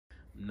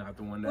not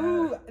the one that.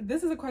 Ooh,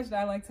 this is a question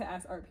I like to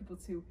ask art people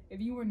too. If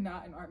you were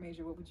not an art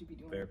major, what would you be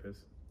doing?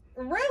 Therapist.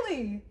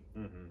 Really?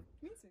 Mm-hmm.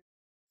 Me too.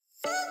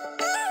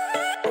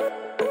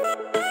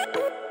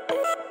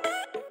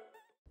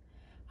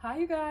 Hi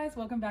you guys,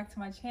 welcome back to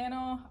my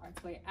channel,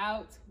 Art's Way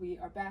Out. We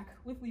are back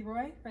with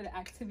Leroy for the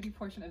activity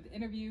portion of the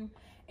interview.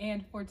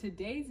 And for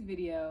today's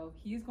video,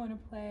 he's going to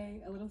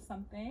play a little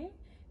something,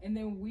 and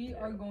then we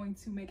are going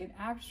to make an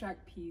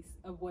abstract piece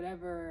of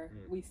whatever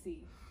we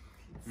see.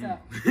 So,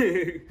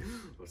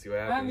 we'll see what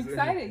happens. I'm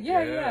excited.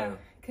 Yeah.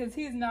 Because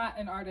he's not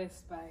an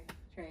artist by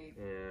trade.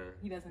 Yeah.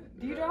 He doesn't.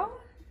 Do you draw?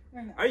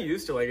 Or no? I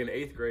used to, like in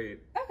 8th grade.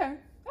 Okay,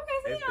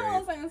 so you know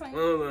what I'm saying.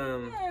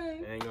 Well,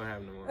 ain't gonna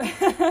happen no more.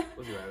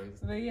 We'll see what happens.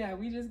 But yeah,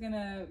 we just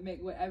gonna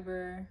make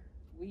whatever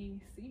we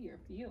see or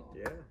feel.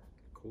 Yeah,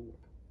 cool.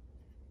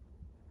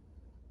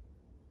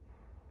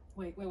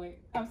 Wait.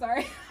 I'm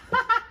sorry.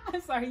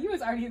 I'm sorry. You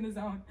was already in the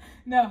zone.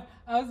 No,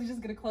 I was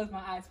just gonna close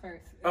my eyes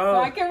first, so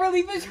I can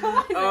really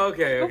visualize it.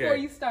 Okay. Before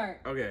you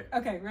start. Okay.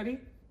 Okay. Ready?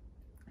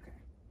 Okay.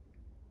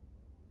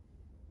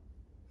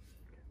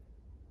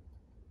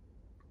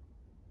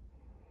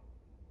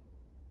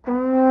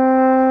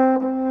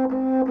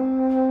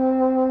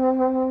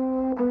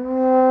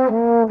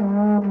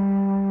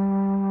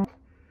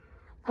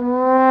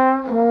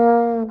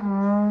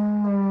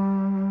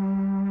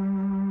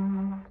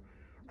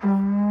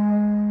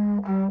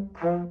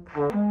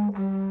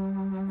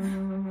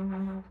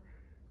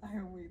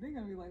 They're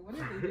gonna be like, what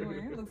are they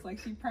doing? It looks like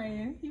she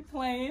praying. He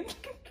playing.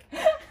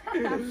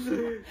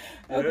 Okay.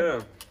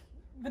 Yeah.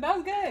 But that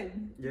was good.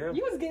 Yeah.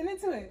 You was getting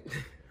into it.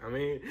 I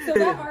mean. So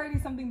that already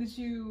something that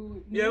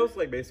you knew? Yeah, it was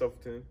like based off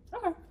a tune.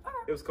 Okay.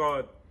 It was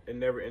called "It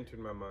Never Entered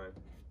My Mind."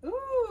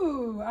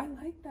 Ooh, I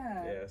like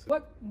that. Yeah.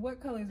 So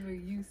what colors were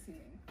you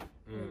seeing?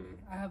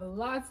 I have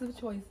lots of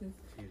choices.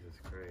 Jesus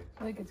Christ.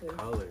 Look at this.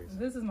 Colors.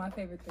 This is my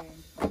favorite thing.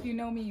 If you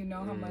know me, you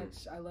know how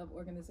much I love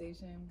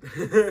organization.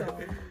 So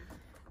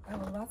I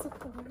have lots of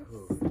colors.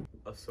 Ooh,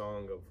 a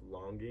song of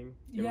longing,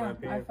 in my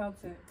opinion. I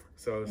felt it.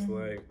 So it's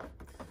like,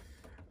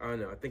 I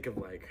don't know, I think of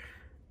like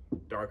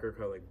darker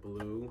color, like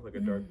blue, like a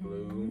dark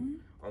blue,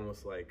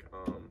 almost like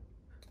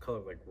color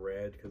of like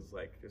red, because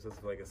like there's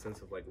just like a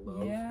sense of like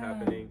love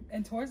happening.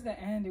 And towards the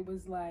end, it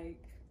was like,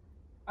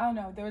 I don't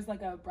know, there was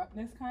like an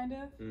abruptness kind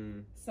of.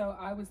 So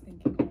I was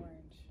thinking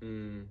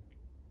orange.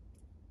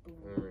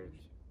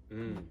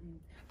 Orange.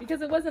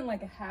 Because it wasn't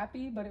like a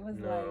happy, but it was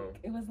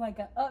like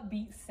an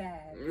upbeat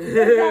sad. If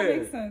that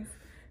makes sense.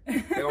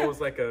 It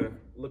almost like a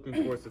looking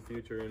towards the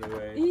future in a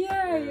way.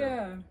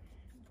 Yeah.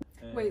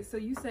 Wait, so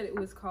you said it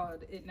was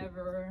called "It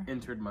Never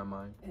Entered My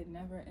Mind." It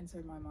Never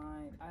Entered My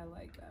Mind. I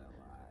like that a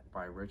lot.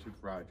 By Richard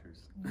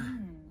Rogers.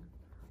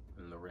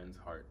 And Loren's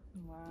Heart.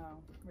 Wow,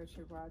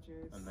 Richard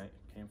Rogers.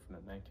 Came from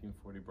the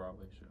 1940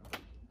 Broadway show.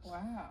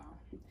 Wow.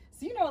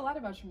 So you know a lot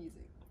about your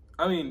music.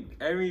 I mean,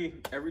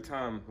 every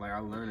time like I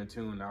learn a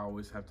tune, I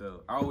always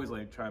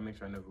like try to make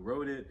sure I know who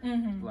wrote it.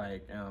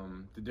 Like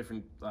the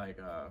different like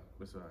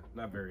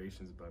not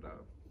variations but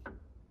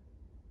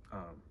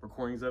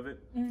recordings of it.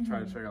 Try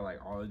to check out like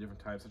all the different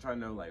types. I try to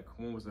know like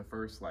when was the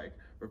first like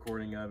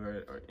recording of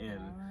it or in.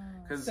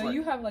 Cause so like,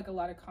 you have like a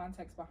lot of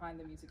context behind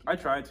the music. I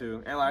try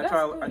to, and like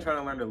I try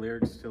to learn the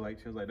lyrics to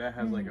like tunes like that.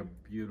 Has like a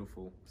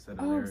beautiful set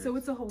of lyrics. So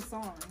it's a whole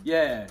song.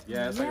 Yeah.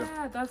 It's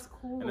that's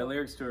cool. And the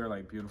lyrics to it are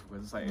like beautiful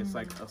because it's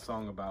like a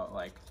song about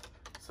like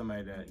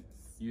somebody that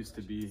used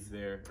to be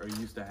there or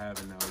used to have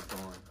and now is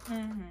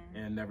gone,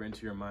 and never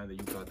into your mind that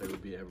you thought they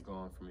would be ever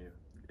gone from you.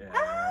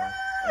 Yeah,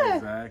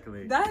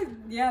 exactly.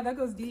 That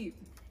goes deep.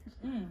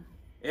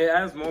 It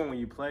adds more when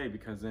you play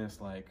because then it's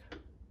like,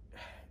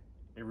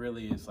 it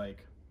really is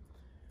like,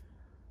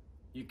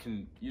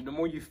 the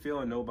more you feel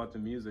and know about the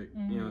music,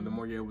 you know, the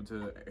more you're able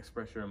to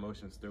express your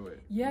emotions through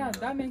it. Yeah, you know?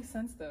 That makes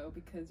sense though,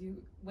 because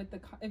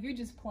if you're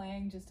just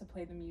playing just to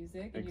play the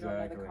music and you don't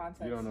know the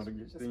context, you don't know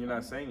then you're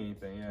not saying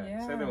anything.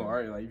 Yeah. Same thing with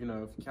art. Like, you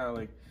know, if you kind of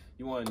like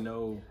you want to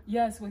know.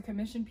 Yes, with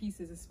commission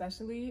pieces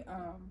especially.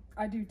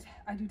 I do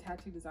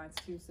tattoo designs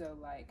too, so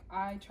like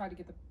I try to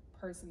get the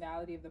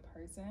personality of the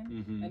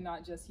person and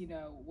not just, you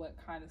know, what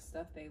kind of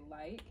stuff they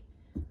like.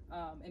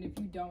 And if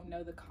you don't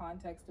know the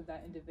context of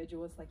that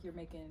individual, it's like you're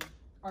making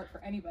art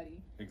for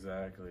anybody.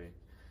 Exactly.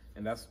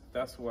 And that's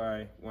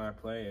why when I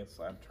play, it's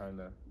I'm trying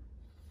to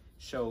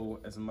show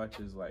as much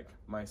as like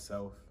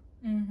myself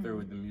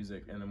through the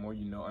music, and the more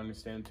you know,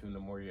 understand tune, the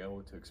more you're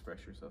able to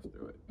express yourself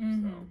through it.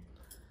 So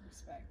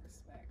respect.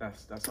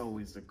 That's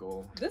always the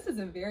goal. This is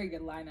a very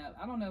good lineup.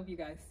 I don't know if you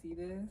guys see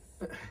this.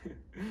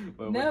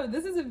 No,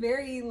 this is a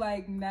very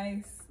like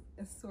nice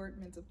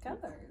assortment of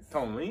colors.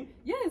 Totally.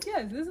 Yes.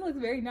 This looks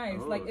very nice.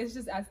 Like it's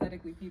just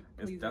aesthetically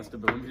pleasing. That's the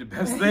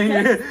best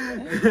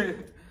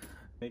thing.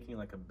 Making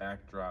like a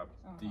backdrop.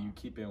 Do you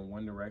keep it in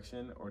one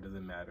direction or does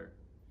it matter?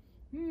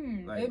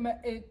 Like,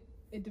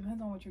 it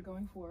depends on what you're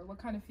going for. What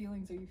kind of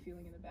feelings are you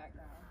feeling in the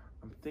background?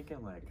 I'm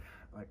thinking like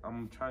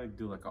I'm trying to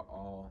do like an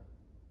all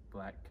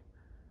black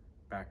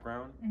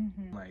background.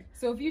 Like,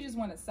 so if you just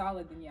want it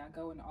solid, then yeah,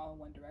 go in all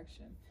one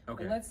direction.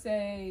 Okay. But let's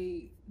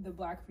say the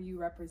black for you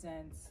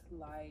represents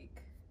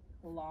like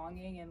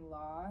longing and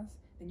loss,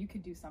 then you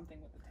could do something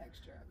with the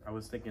texture of it. I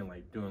was thinking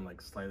like doing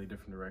like slightly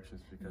different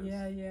directions because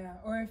Yeah.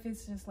 Or if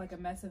it's just like a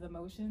mess of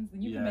emotions,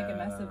 then you can make a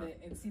mess of it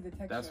and see the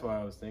texture. That's what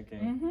I was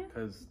thinking,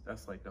 because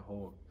that's like the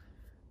whole.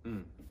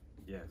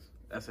 Yes,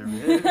 that's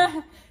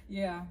everything.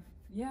 Yeah,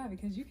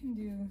 because you can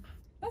do.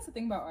 That's the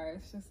thing about art.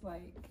 It's just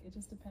like it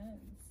just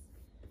depends.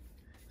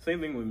 Same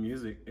thing with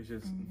music. It's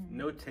just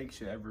no take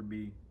should ever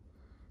be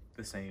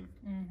the same.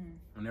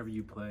 Whenever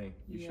you play,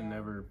 you should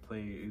never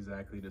play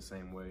exactly the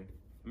same way.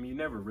 I mean, you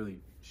never really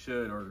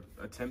should or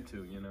attempt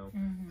to, you know.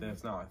 Then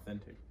it's not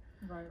authentic.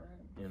 Right.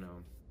 You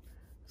know,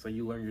 so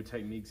you learn your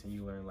techniques and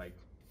you learn like,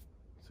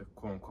 so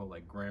quote unquote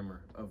like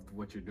grammar of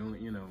what you're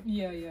doing, you know.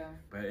 Yeah.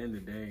 But at the end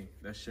of the day,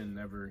 that should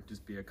never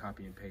just be a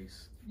copy and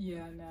paste.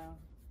 Yeah, no,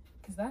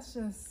 because that's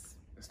just.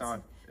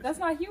 That's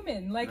not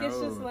human. Like, no, it's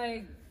just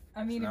like,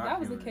 I mean, if that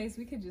was human. the case,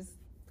 we could just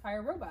hire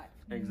a robot.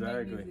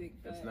 Exactly. Make music,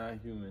 it's not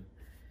human.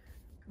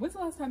 When's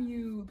the last time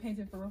you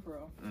painted for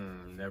real?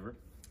 Never.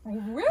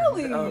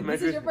 Really?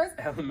 This is your first?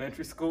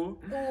 Elementary school.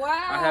 Wow.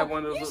 I had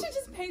one of those. You should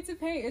just paint to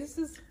paint. It's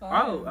just fun.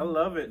 I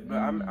love it, but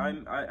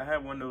I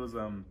had one of those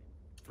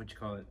what you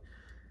call it?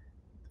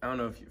 I don't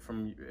know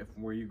if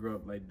where you grew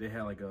up, like they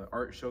had like a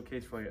art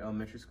showcase for like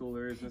elementary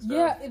schoolers and stuff.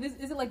 Yeah,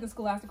 is it like the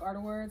Scholastic Art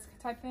Awards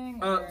type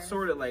thing?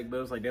 Sort of like, but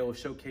it was like they will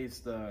showcase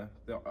the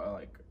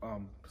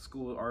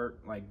school art,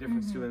 like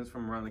different students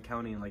from around the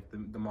county and like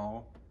the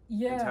mall.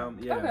 Yeah.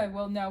 Yeah. Okay.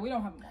 Well, no, we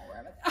don't have a mall where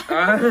I'm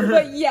at.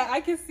 But yeah,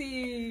 I can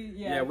see.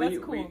 Yeah, that's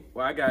cool.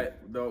 Well, I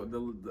got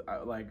the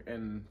like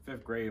in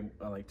 5th grade,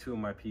 like 2 of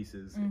my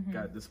pieces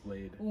got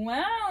displayed.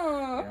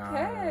 Wow.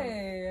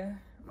 Okay.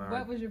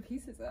 What was your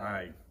pieces of?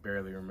 I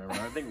barely remember.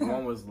 I think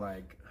one was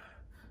like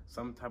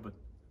some type of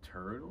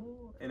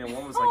turtle, and then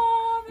one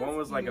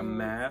was like a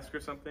mask or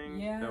something.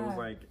 Yeah. That was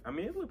like, I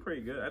mean, it looked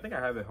pretty good. I think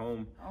I have it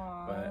home.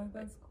 But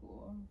that's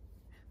cool.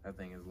 That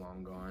thing is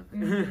long gone.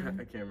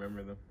 I can't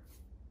remember them.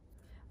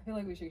 I feel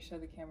like we should show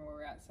the camera where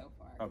we're at so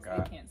far. Oh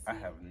God, they can't see I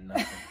have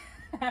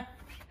nothing.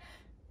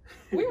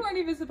 We weren't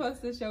even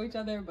supposed to show each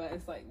other, but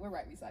it's like we're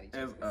right beside each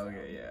other.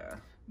 Okay, yeah.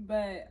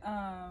 But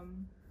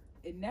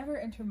it never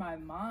entered my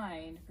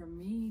mind. For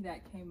me,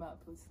 that came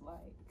up was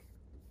like,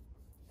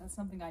 that's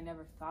something I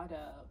never thought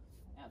of,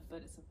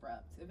 but it's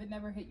abrupt. If it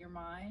never hit your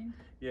mind.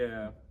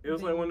 Yeah, it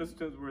was like one of those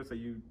things where it's like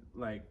you,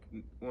 like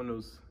one of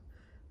those,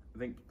 I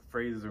think,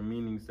 phrases or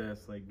meanings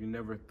that's like you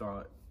never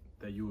thought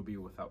that you would be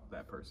without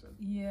that person.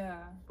 Yeah.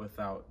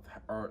 Without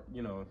art,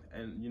 you know,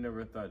 and you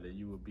never thought that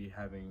you would be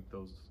having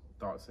those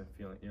thoughts and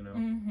feelings, you know.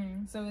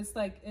 So it's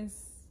like,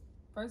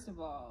 first of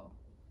all,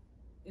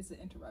 it's an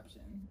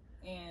interruption.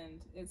 And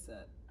it's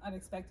an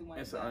unexpected one.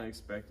 It's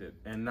unexpected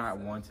and not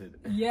wanted.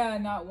 Yeah,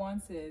 not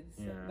wanted.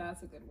 So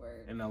that's a good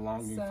word. And a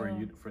longing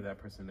for that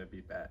person to be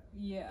back.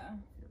 Yeah.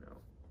 You know.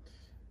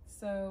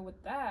 So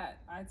with that,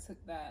 I took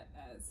that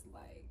as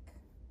like,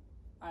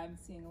 I'm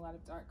seeing a lot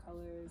of dark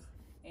colors,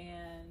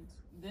 and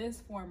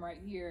this form right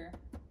here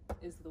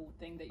is the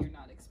thing that you're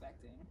not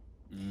expecting.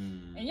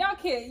 And y'all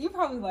can't, you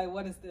probably like,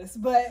 what is this?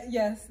 But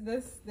yes,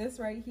 this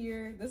right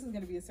here, this is going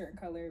to be a certain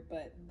color,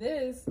 but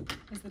this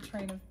is the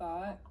train of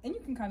thought. And you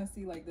can kind of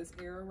see like this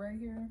arrow right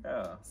here.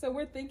 Yeah. So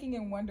we're thinking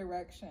in one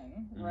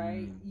direction,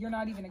 right? You're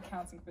not even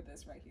accounting for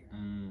this right here.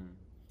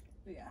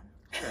 But yeah.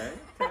 Okay.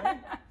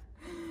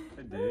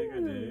 I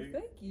dig.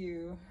 Thank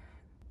you.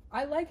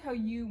 I like how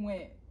you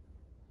went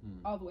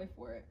all the way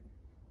for it.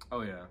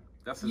 Oh yeah.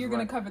 You're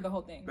gonna cover the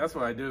whole thing. That's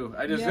what I do.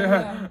 I just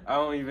I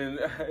don't even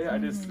I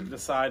just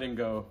decide and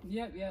go.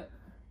 Yep.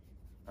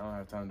 I don't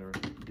have time to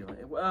be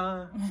like,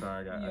 well,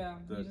 sorry, I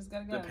got you just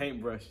gotta go. The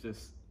paintbrush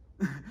just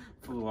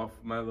flew off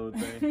my little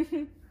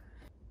thing.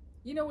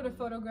 You know what a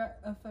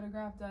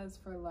photograph does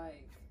for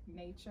like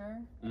nature?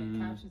 And it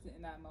captures it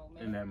in that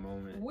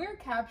moment. We're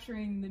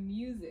capturing the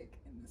music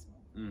in this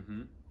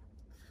moment.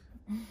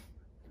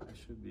 I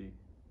should be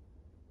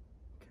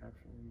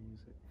capturing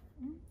music.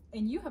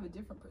 And you have a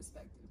different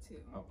perspective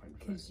too. Oh,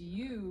 because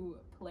you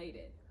played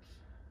it.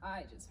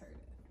 I just heard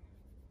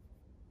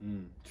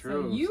it.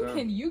 True. So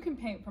you can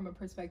paint from a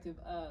perspective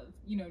of,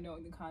 you know,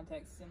 knowing the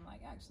context and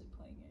like actually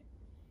playing it.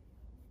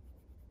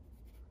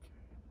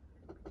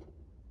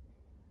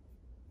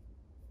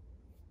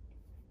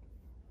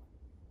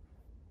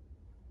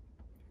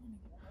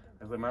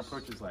 It's like my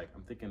approach is like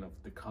I'm thinking of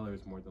the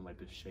colors more than like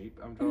the shape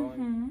I'm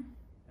drawing,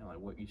 and like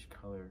what each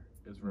color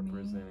is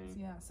representing.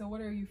 Yeah. So what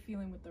are you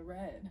feeling with the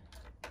red?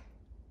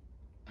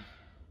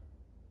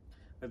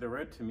 Like the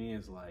red to me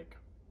is like.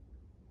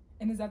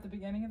 And is that the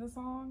beginning of the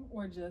song,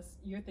 or just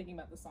you're thinking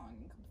about the song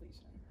in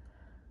completion?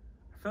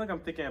 I feel like I'm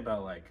thinking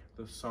about like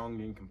the song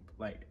in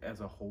like as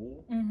a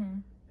whole,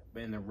 and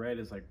the red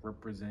is like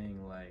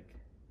representing like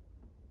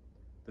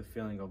the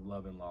feeling of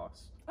love and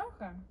loss.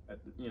 Okay.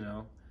 You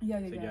know.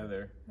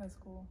 Together. That's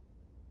cool.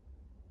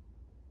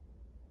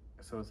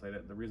 So it's like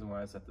that, the reason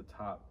why it's at the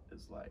top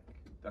is like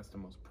that's the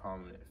most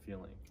prominent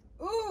feeling.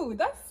 Ooh,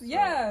 that's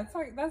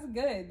that's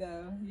good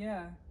though.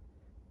 Yeah.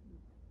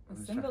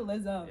 The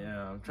symbolism.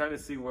 I'm trying to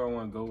see where I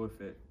want to go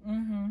with it.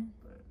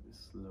 But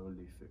it's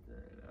slowly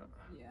figuring it out.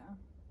 Yeah.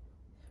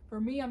 For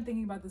me, I'm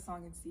thinking about the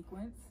song in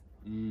sequence.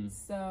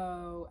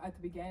 So at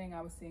the beginning, I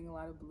was seeing a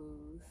lot of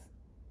blues,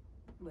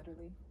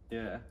 literally.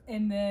 Yeah.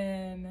 And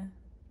then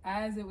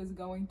as it was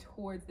going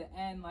towards the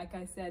end, like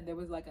I said, there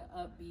was like an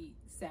upbeat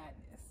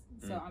sadness.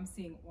 So I'm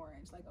seeing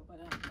orange, like a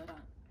ba-dun,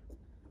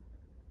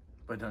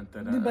 ba-dun.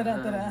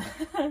 Ba-dun.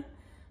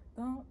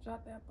 Don't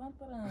drop that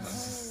ba-dun.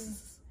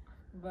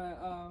 But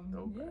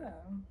yeah,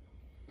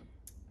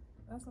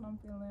 that's what I'm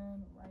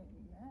feeling right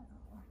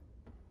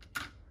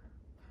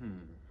now.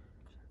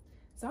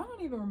 So I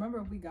don't even remember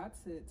if we got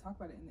to talk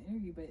about it in the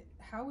interview, but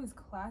how is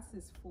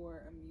classes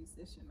for a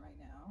musician right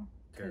now?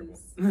 Terrible.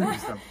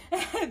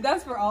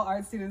 That's for all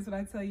art students when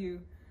I tell you.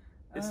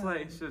 It's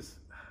like,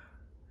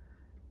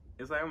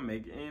 it's like I'm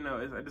making, you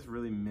know, I just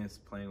really miss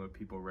playing with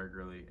people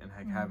regularly and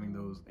like having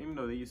those, even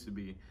though they used to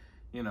be,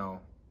 you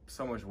know,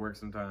 so much work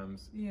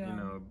sometimes, you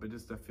know, but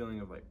just the feeling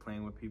of like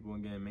playing with people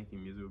again,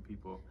 making music with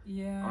people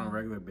on a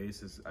regular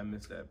basis, I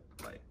miss that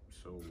like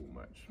so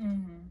much.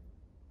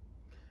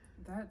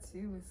 That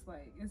too is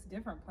like, it's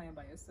different playing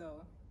by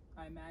yourself,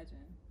 I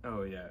imagine.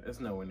 Oh yeah, it's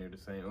nowhere near the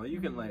same. Like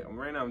you can like,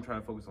 right now I'm trying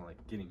to focus on like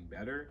getting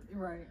better.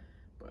 Right.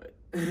 But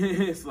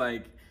it's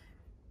like,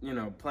 you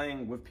know,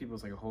 playing with people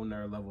is like a whole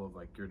nother level of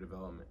like your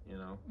development, you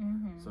know?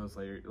 So it's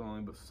like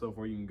only so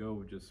far you can go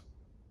with just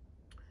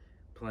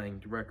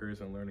playing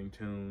records and learning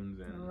tunes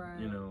and,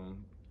 you know.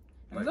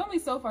 Like, there's only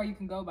so far you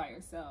can go by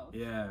yourself.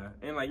 Yeah.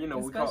 And like, you know,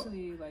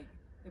 especially like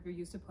if you're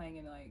used to playing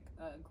in like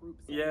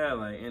groups. Yeah,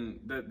 like, and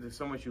there's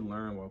so much you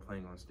learn while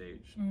playing on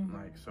stage.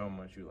 Like, so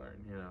much you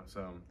learn, you know?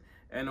 So,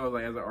 and it was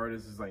like, as an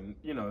artist, it's like,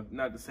 you know,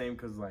 not the same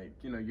because like,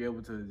 you know, you're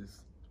able to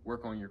just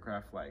work on your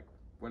craft like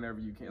whenever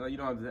you can. Like, you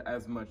don't have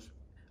as much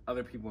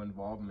other people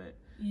involvement,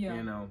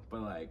 you know?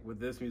 But like with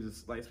this music,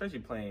 like, especially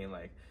playing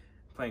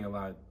a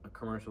lot of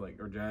commercial like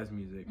or jazz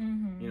music,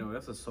 you know,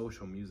 that's a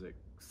social music.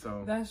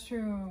 So that's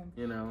true,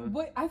 you know.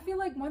 But I feel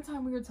like one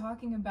time we were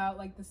talking about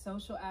like the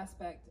social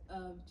aspect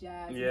of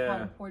jazz and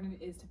how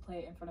important it is to play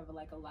it in front of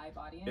a live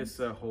audience. It's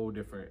a whole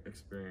different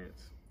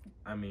experience.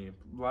 I mean,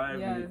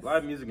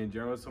 live music in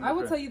general is so much. I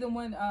will tell you the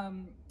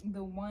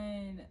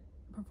one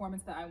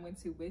performance that I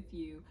went to with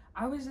you,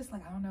 I was just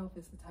like, I don't know if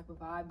it's the type of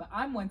vibe, but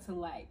I'm one to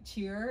like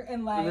cheer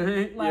and like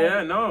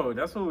yeah, no,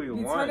 that's what we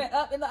want. Turn it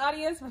up in the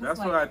audience. That's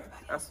what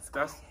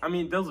that's I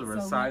mean, those are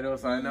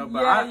recitals, I know,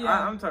 but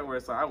I'm talking where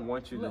it's like I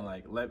want you to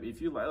like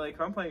if you like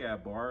if I'm playing at a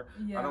bar,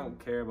 I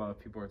don't care about if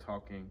people are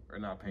talking or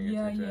not paying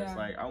attention. It's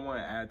like I want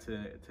to add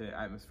to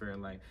atmosphere,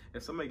 and like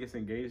if somebody gets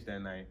engaged that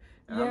night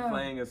and I'm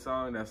playing a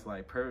song that's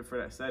like perfect for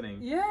that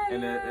setting,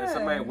 and then if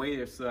somebody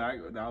waited, so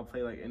I'll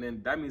play like, and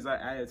then that means I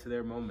added to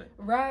their moment.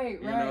 Right,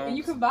 you know? And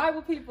you can vibe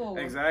with people.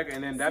 Exactly,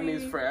 and then that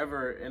means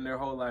forever in their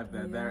whole life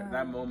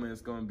that moment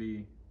is going to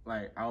be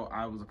like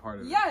I was a part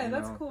of it. Yeah,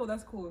 that's cool.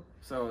 That's cool.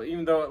 So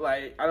even though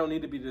like I don't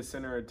need to be the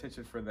center of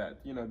attention for that,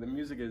 you know, the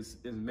music is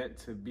meant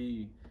to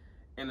be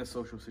in a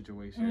social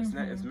situation.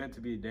 It's meant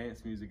to be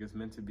dance music. It's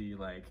meant to be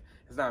like,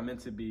 it's not meant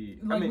to be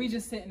like, I mean, we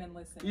just sitting and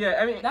listen. Yeah,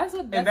 I mean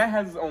and that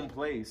has its own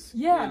place.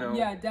 Yeah, you know?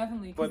 Yeah,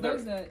 definitely. But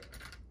there's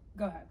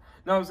go ahead.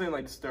 No, I'm saying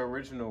like just the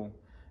original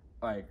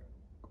like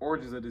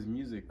origins of this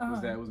music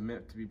was that it was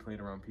meant to be played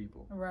around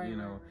people, you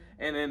know,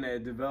 and then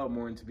it developed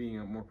more into being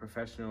a more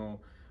professional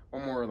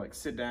or more like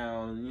sit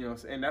down, you know,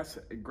 and that's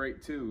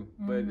great too.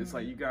 But it's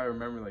like you gotta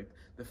remember like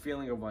the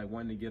feeling of like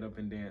wanting to get up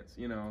and dance,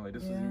 you know, like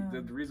this is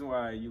the reason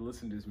why you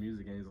listen to this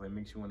music, and it's like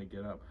makes you want to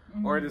get up,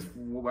 or just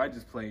I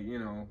just play, you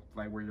know,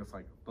 like where you're just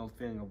like the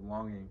feeling of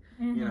longing,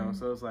 you know.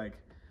 So it's like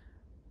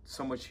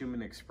so much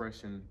human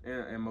expression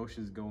and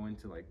emotions go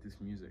into like this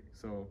music.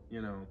 So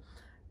you know,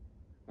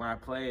 when I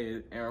play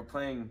it or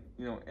playing,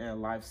 you know, in a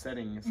live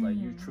setting, it's like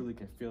you truly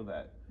can feel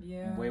that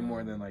way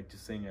more than like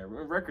just singing it.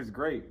 Record's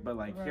great, but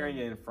like hearing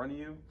it in front of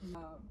you.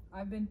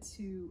 I've been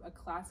to a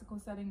classical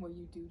setting where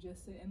you do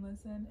just sit and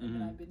listen, and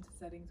then I've been to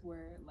settings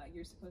where like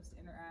you're supposed to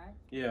interact.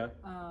 Yeah.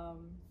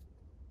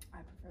 I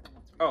prefer the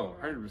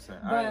ones.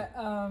 100%.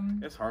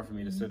 But it's hard for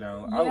me to sit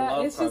down. Yeah, I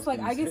love it's just like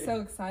music. I get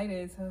so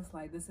excited. So it's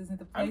like this isn't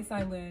the place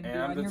I learn. Be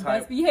on your type,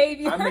 best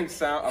behavior. I make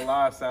a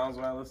lot of sounds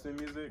when I listen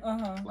to music.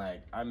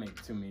 Like I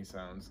make too many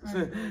sounds.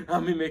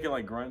 I'll be making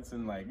like grunts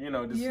and like, you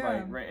know, just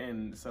like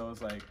and so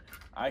it's like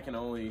I can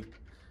only.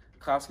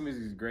 Classical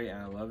music is great and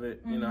I love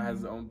it. You know, it has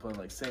its own, but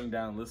like sitting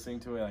down,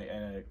 listening to it, like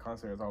and a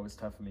concert is always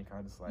tough for me.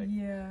 Kind of just like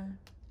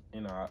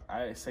you know,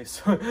 I say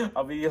so.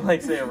 I'll be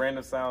like say a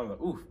random sound,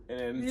 like, oof,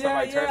 and then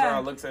somebody turns around,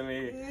 and looks at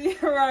me,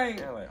 right?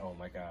 And I'm like, oh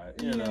my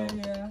god, you know.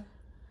 Yeah.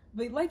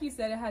 But like you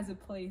said, it has a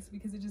place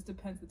because it just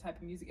depends the type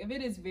of music. If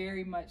it is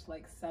very much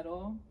like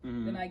subtle,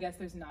 then I guess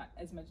there's not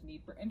as much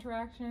need for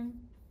interaction.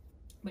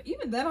 But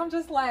even then, I'm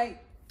just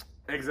like.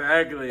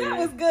 Exactly. That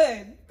was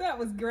good. That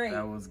was great.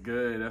 That was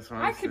good. That's what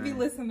I'm saying. I could be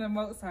listening to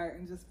Mozart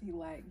and just be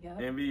like, yeah.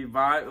 And be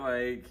vibe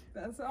like.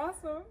 That's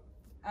awesome.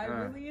 I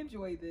really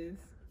enjoy this.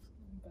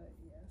 But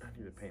yes. I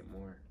need to paint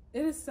more.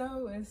 It's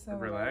so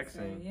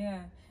relaxing.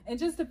 Yeah. And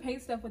just to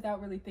paint stuff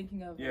without really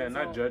thinking of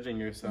not judging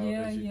yourself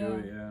as you do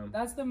it.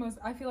 That's the most.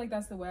 I feel like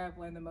that's the way I've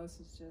learned the most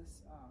is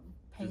just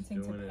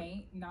painting to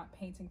paint, not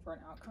painting for an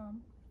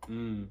outcome.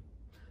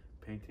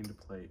 Painting to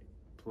plate.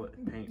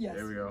 Paint. Yes,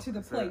 there we go. to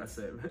the plate. I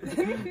said.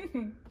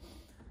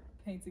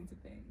 Painting to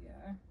paint,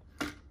 yeah.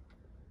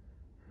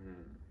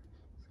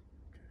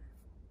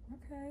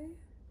 Okay.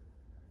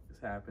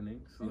 It's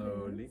happening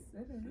slowly. It is.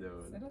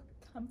 Slowly. It'll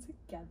come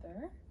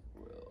together.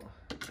 Will.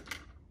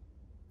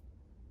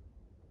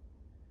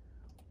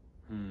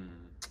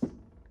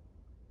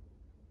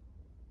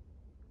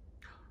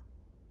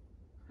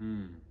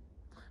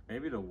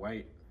 Maybe the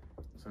white.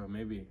 So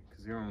maybe,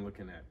 because here I'm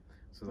looking at.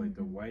 So like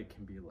the white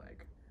can be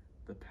like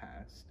the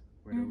past,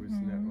 where there was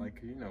no,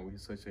 like, you know, we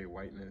associate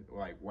whiteness,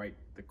 like white,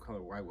 the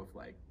color white with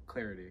like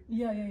clarity.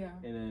 Yeah.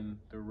 And then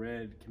the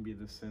red can be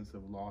the sense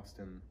of lost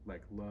and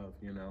like love,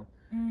 you know.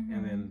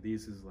 And then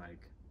these is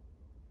like,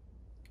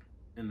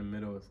 in the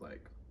middle is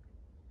like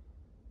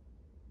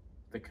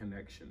the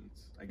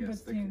connections, I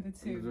guess. Between the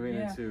two.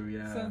 The two,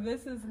 yeah. So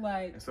this is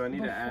like. So I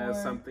need to add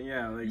something,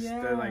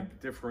 that like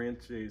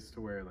differentiates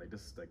to where like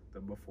this is like the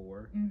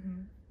before,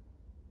 and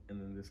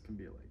then this can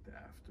be like the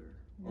after,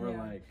 or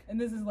like. And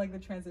this is like the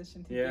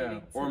transition to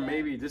dating. Or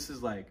maybe this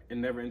is like it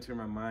never entered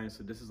my mind,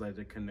 so this is like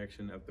the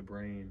connection of the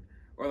brain.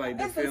 Or like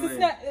the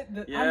feeling.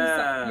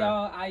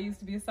 Y'all, I used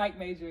to be a psych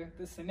major.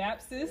 The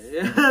synapses,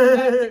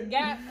 the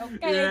gap,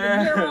 the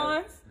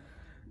neurons.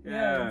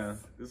 Yeah,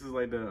 this is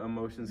like the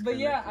emotions. But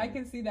yeah, I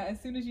can see that.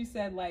 As soon as you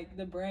said like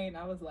the brain,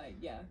 I was like,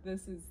 yeah,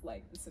 this is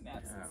like the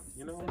synapses. Yeah.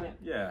 You know what?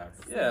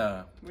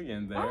 Yeah, we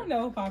getting there. I don't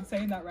know if I'm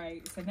saying that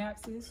right.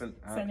 Synapses,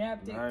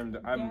 synaptic.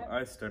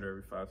 I stutter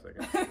every 5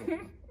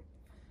 seconds.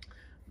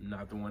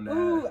 Not the one that.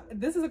 Ooh,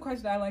 this is a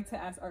question I like to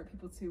ask art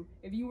people too.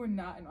 If you were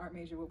not an art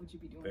major, what would you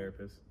be doing?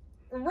 Therapist.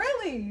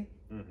 Really?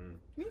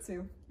 Me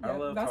too. Yeah, I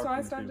love that's why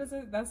I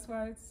started that's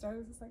why I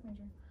started as a psych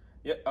major.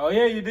 Yeah. Oh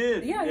yeah, you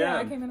did. Yeah.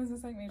 I came in as a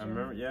psych major. I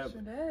remember. Yeah.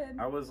 Sure did.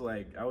 I was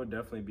like, I would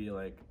definitely be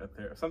like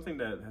something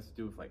that has to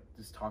do with like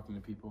just talking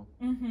to people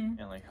and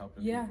like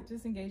helping. Yeah, people.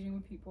 just engaging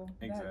with people.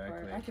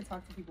 Exactly. I could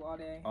talk to people all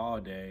day. All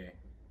day,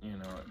 you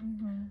know.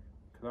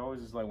 Because I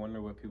always just like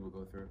wonder what people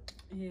go through.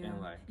 Yeah.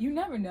 And like you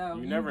never know.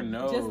 You never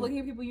know. Just looking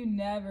at people, you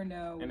never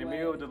know. And to be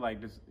able to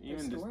like just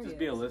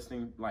be a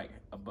listening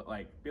but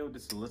like be able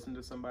just to listen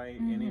to somebody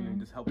and even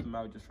just help them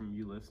out just from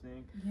you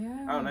listening.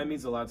 Yeah. I don't know, that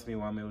means a lot to me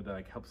when I'm able to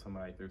like help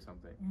somebody through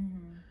something.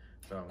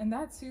 So. And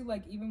that too,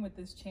 like even with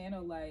this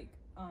channel, like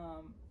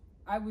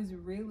I was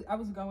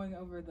going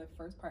over the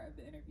first part of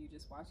the interview,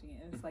 just watching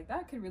it, and it's like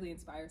that could really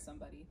inspire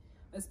somebody,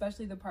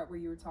 especially the part where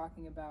you were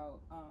talking about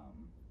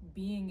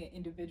being an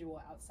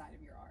individual outside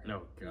of your art.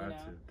 No,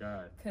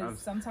 God. Because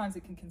sometimes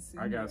it can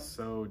consume I got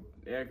cause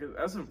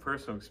that's a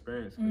personal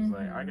experience. Because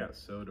like I got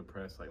so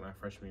depressed like my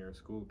freshman year of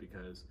school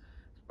because,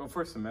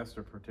 first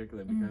semester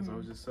particularly because I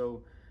was just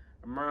so.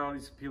 I'm around all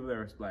these people that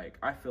are like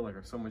I feel like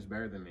are so much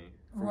better than me.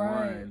 For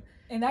one.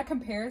 And that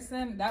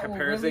comparison will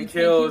really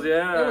kills. It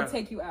will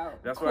take you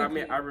out. That's why I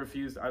mean I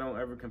refuse. I don't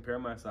ever compare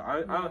myself.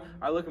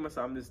 I look at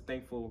myself. I'm just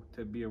thankful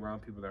to be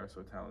around people that are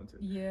so talented.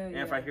 Yeah. And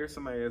if I hear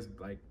somebody that's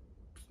like,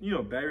 you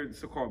know, better,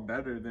 so-called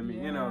better than me,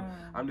 you know,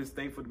 I'm just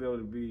thankful to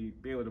be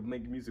able to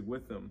make music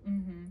with them.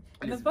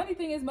 And the funny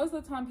thing is, most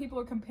of the time, people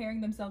are comparing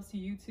themselves to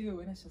you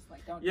too, and it's just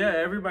like, don't. Yeah,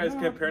 everybody's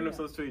comparing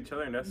themselves to each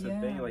other, and that's the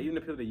thing. Like even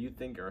the people that you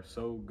think are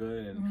so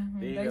good, and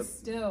they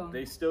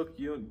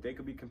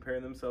could be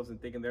comparing themselves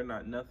and thinking they're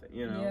not nothing,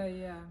 you know.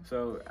 Yeah.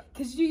 So,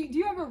 because do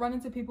you ever run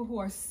into people who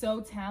are so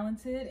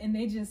talented and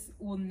they just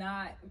will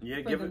not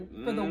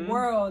for the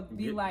world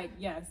be like,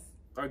 yes.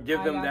 Or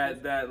give them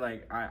that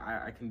like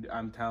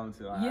I'm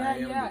talented.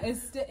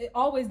 It's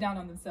always down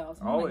on themselves.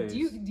 Always.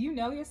 Like, do you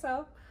know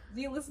yourself?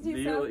 Do you listen to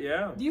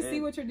yourself? Do you see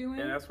what you're doing?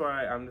 And that's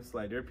why I'm just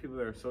like there are people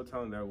that are so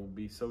talented that will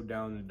be so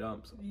down in the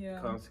dumps.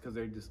 Because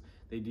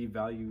they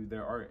devalue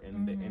their art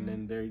and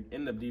then they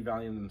end up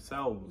devaluing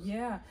themselves.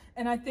 Yeah,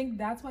 and I think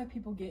that's why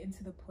people get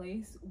into the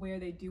place where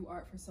they do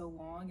art for so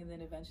long and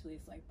then eventually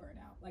it's like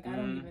burnout. Like I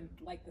don't even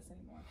like this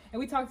anymore. And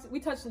we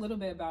touched a little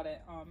bit about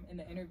it in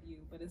the interview,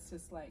 but it's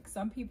just like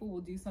some people will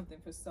do something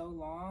for so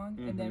long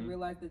and then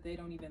realize that they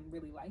don't even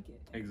really like it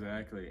anymore.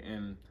 Exactly.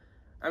 And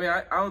I mean,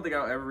 I don't think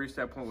I'll ever reach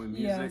that point with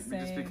music,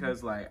 just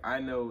because, like, I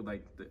know,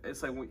 like,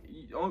 it's like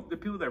the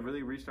people that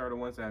really reached are the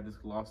ones that have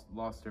just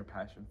lost their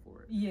passion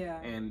for it.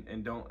 Yeah.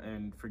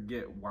 And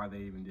forget why they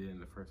even did it in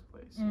the first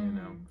place, you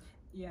know?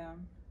 Yeah.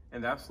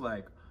 And that's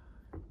like,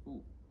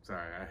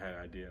 sorry, I had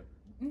an idea.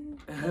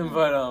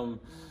 But,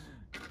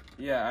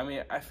 yeah, I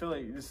mean, I feel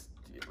like just,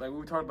 like,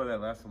 we talked about that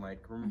last time,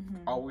 like,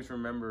 always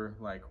remember,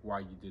 like, why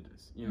you did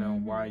this, you know,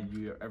 why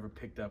you ever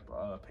picked up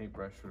a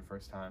paintbrush for the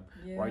first time,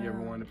 why you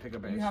ever wanted to pick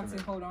up an instrument. You have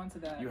to hold on to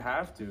that. You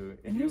have to.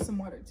 And use some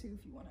water, too,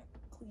 if you want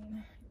to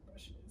clean your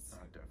brushes.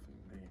 Oh,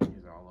 definitely.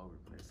 These are all over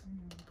the place.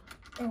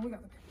 Oh, we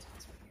got the paper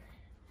towels right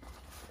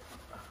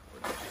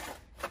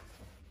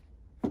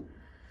here.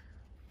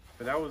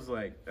 But that was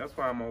like, that's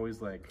why I'm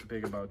always like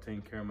big about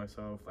taking care of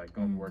myself, like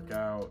going to work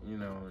out, you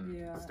know,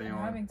 and stay on.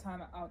 Having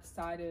time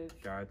outside of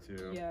your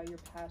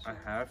passion. I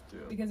have to.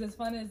 Because as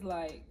fun as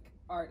like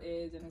art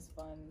is and as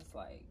fun as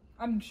like,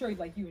 I'm sure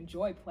like you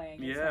enjoy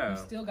playing. Yeah.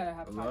 So you still gotta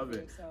have time for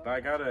yourself. But I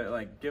gotta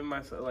like give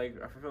myself, like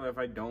I feel like if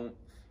I don't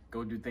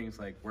go do things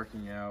like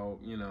working out,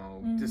 you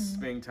know, just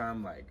spending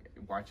time like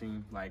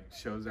watching like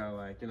shows that I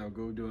like, you know,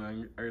 go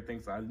doing other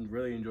things. I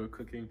really enjoy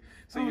cooking.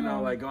 So, you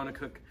know, like going to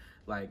cook,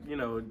 like, you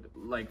know,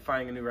 like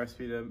finding a new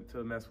recipe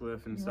to mess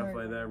with and stuff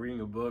like that,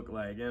 reading a book,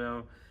 like, you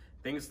know,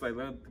 things like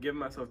giving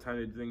myself time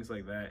to do things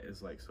like that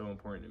is like so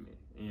important to me,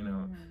 you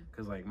know,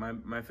 because like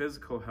my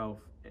physical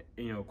health,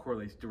 you know,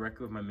 correlates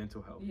directly with my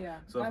mental health. Yeah.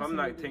 So if I'm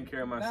not taking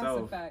care of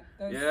myself, that's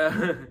a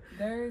fact.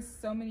 There's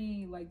so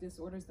many like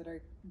disorders that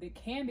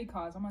can be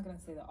caused. I'm not gonna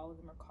say that all of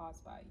them are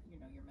caused by, you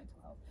know, your mental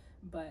health,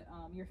 but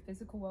your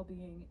physical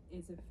well-being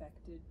is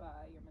affected by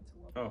your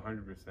mental well-being. Oh,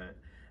 100%.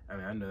 I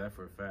mean, I know that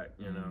for a fact,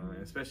 you know,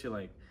 and especially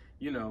like,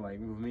 you know, like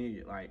with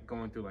me, like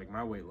going through like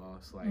my weight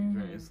loss, like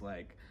it's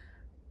like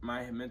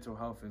my mental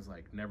health has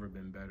like never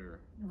been better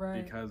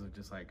because of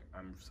just like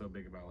I'm so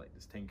big about like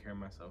just taking care of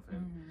myself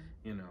and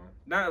you know,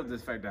 not the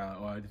fact that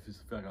I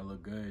just feel like I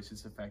look good. It's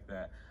just the fact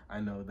that I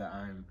know that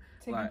I'm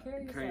taking like, care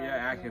of yourself.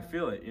 yeah, I can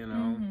feel it, you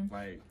know,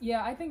 like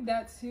I think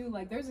that too.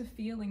 Like there's a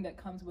feeling that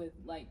comes with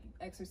like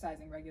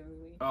exercising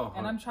regularly,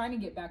 and I'm trying to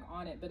get back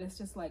on it, but it's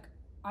just like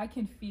I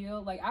can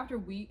feel like after a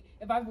week,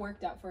 if I've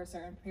worked out for a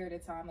certain period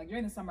of time, like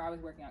during the summer I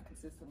was working out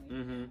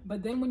consistently,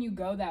 but then when you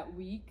go that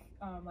week,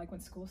 like when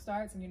school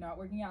starts and you're not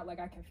working out, like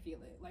I can feel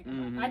it. Like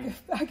I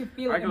can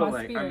feel it in my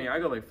spirit. I mean, I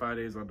go like 5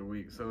 days out the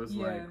week, so it's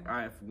like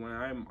when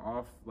I'm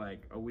off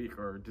like a week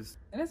or just.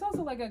 And it's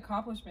also like an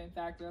accomplishment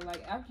factor.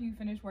 Like after you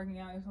finish working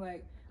out, it's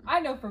like I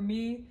know for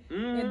me,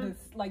 in this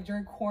like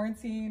during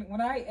quarantine,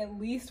 when I at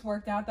least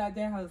worked out that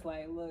day, I was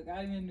like, look,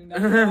 I didn't do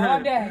nothing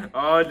all day.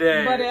 All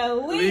day. But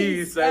at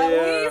least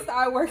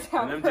I worked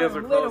out. And them gyms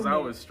were closed. I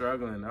was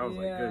struggling. I was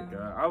like, good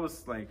God. I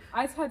was like,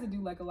 I just had to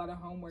do like a lot of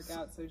home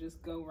workouts, so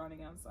just go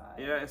running outside.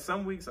 Yeah, and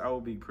some weeks I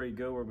would be pretty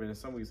good, but in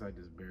some weeks I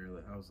just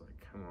barely. I was like,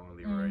 come on,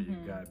 Leroy, you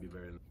gotta be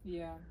better than.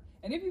 Yeah.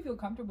 And if you feel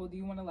comfortable, do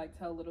you want to like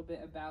tell a little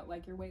bit about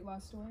like your weight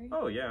loss story?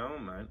 Oh yeah, I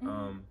don't mind.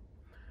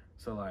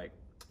 So like,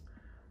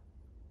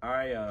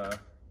 I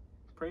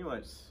pretty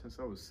much since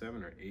I was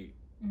 7 or 8,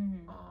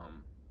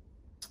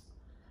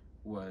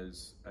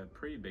 was a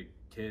pretty big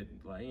kid,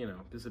 like, you know,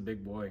 just a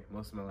big boy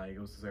most of my life. It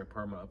was just like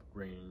part of my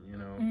upbringing, you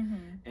know.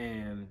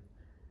 And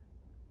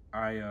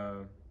I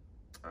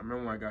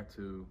remember when I got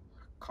to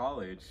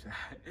college,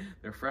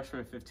 the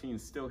freshman 15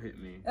 still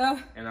hit me,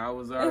 and I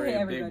was already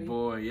a big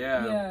boy,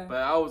 but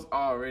I was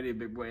already a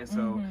big boy, and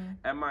so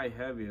at my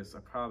heaviest, I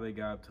probably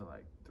got up to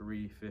like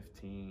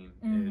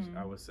 315-ish,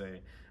 I would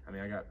say. I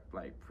mean, I got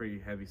like pretty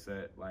heavy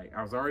set, like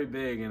I was already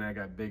big and I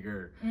got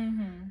bigger,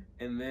 and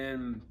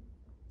then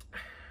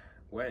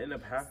what ended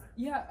up happening?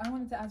 Yeah, I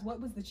wanted to ask,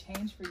 what was the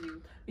change for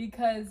you?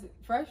 Because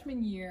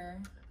freshman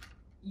year,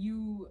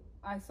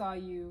 I saw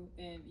you,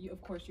 and you,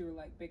 of course you were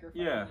like bigger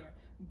freshman year.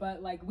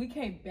 But like we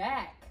came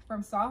back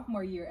from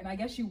sophomore year, and I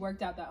guess you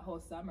worked out that whole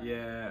summer.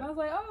 Yeah. And I was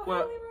like, oh, well,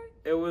 hey, Leroy.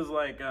 It was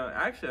like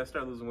actually I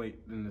started losing weight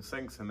in the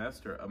second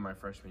semester of my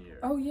freshman year.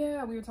 Oh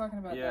yeah, we were talking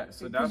about that.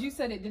 So because you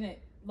said it didn't,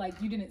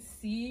 like you didn't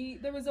see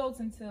the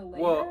results until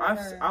later. Well,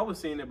 I was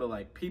seeing it, but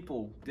like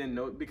people didn't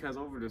know, because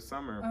over the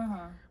summer,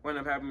 what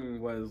ended up happening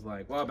was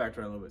like, well, I'll backtrack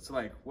a little bit. So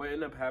like what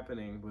ended up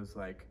happening was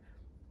like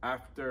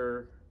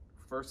after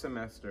first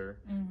semester,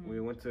 we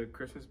went to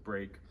Christmas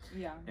break,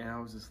 and I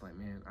was just like,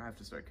 man, I have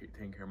to start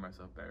taking care of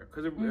myself better,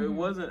 because it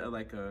wasn't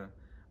like a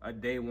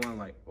day one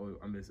like, oh,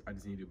 I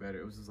just need to do better.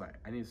 It was just like,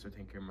 I need to start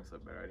taking care of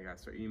myself better. I gotta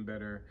start eating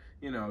better,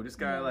 you know. Just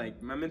gotta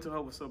like, my mental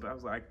health was so bad. I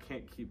was like, I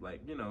can't keep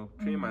like, you know,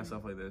 treating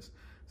myself like this.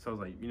 So I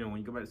was like, you know, when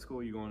you go back to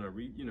school, you go on a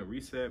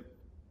reset.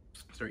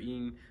 Start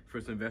eating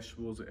fruits and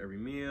vegetables at every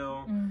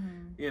meal,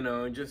 you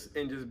know, and just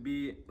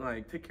be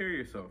like, take care of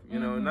yourself, you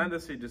know, not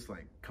necessarily just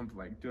like come to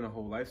like doing a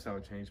whole lifestyle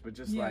change, but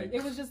just like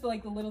it was just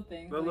like the little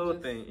thing.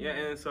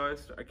 And so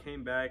I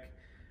came back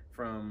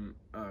from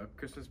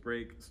Christmas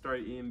break,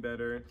 started eating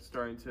better,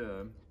 starting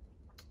to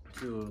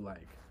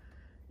like,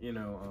 you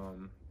know,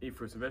 eat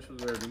fruits and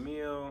vegetables at every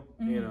meal.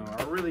 You know,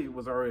 I really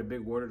was already a big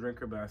water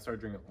drinker, but I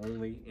started drinking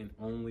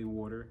only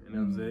water, and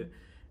that was it.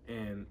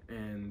 And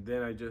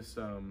then I just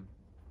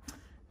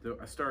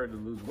I started to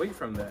lose weight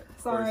from that.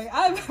 Sorry,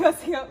 I'm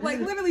messing up, like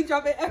literally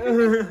dropping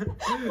everything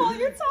while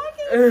you're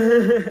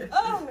talking.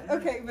 Oh,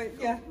 okay, but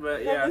yeah.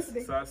 But yeah,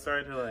 so I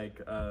started to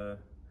like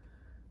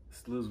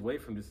just lose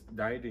weight from just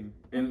dieting,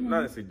 and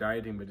not necessarily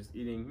dieting, but just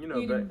eating, you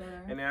know.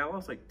 And then I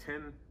lost like 10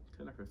 or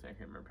 15, I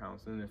can't remember,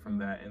 pounds. And then from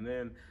that, and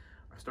then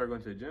I started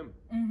going to the gym,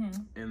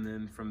 and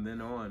then from then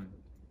on,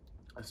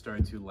 I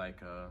started to like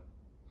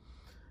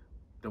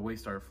the weight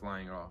started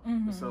flying off.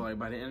 So like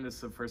by the end of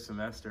the first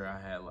semester, I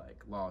had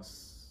like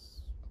lost.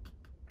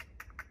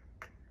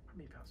 How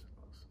many pounds did I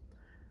lose?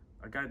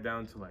 I got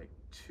down to like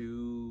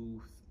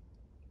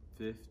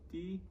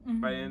 250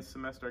 by the end of the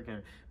semester.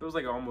 It was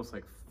like almost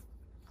like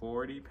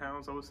 40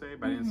 pounds, I would say,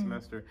 by the end of the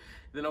semester.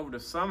 Then over the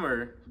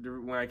summer,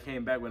 when I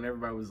came back, when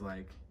everybody was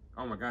like,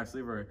 oh my gosh,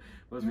 Leroy,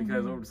 was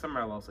because over the summer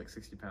I lost like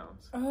 60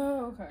 pounds.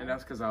 Oh, okay. And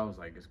that's because I was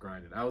like just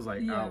grinding. I was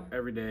like out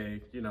every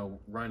day, you know,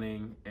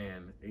 running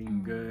and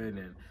eating good,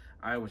 and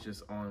I was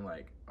just on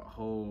like a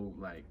whole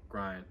like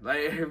grind.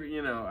 Like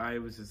you know, I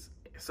was just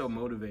so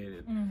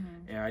motivated,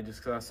 and I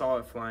just cause I saw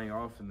it flying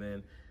off, and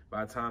then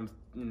by the time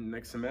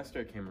next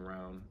semester came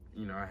around,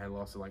 you know, I had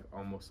lost like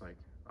almost like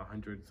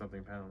 100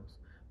 something pounds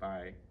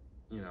by,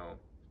 you know,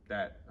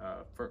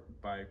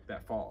 by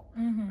that fall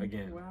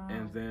again. Wow.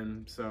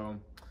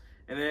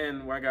 And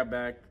then when I got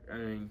back, I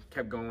mean,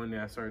 kept going,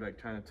 and I started like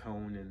trying to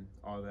tone and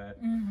all that,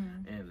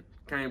 and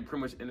kind of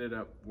pretty much ended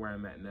up where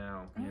I'm at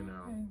now, you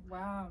know.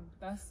 Wow,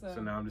 that's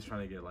so now I'm just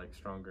trying to get like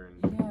stronger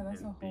and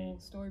that's a whole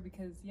story,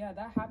 because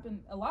that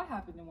happened. A lot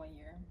happened in 1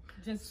 year.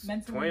 Just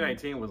mentally.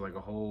 2019 was like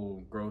a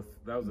whole growth.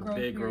 That was a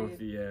big growth,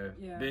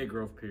 big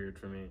growth period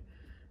for me.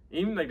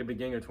 Even like the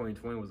beginning of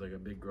 2020 was like a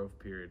big growth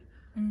period.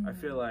 I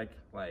feel like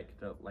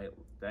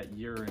that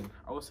year, and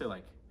I would say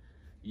like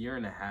year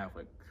and a half,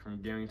 like from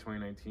beginning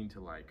 2019 to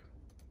like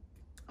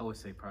I would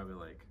say probably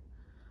like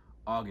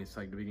August,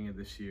 like the beginning of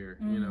this year,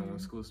 you know, when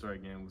school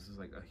started again, was just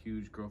like a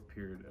huge growth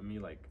period of me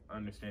like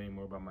understanding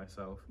more about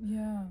myself.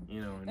 Yeah.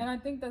 You know, and I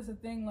think that's the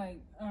thing,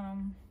 like,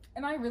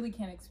 and I really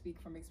can't speak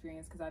from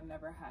experience because I've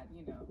never had,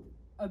 you know,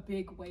 a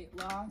big weight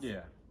loss.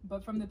 Yeah.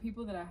 But from the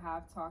people that I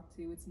have talked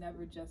to, it's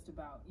never just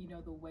about, you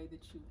know, the way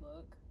that you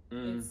look.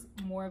 It's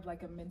more of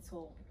like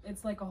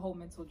it's like a whole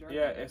mental journey.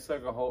 Yeah, it's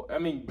like a whole, I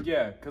mean,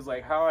 yeah, because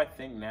like how I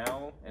think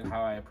now and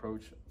how I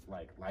approach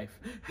like life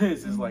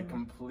is just like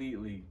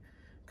completely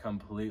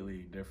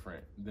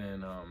different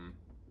than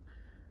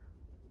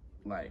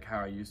like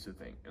how I used to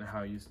think and how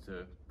I used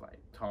to like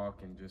talk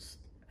and just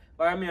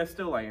like, I mean, I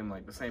still like am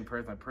like the same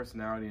person, like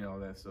personality and all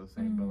that still the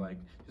same, but like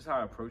just how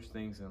I approach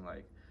things, and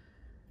like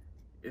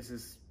it's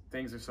just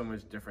things are so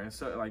much different.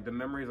 So like the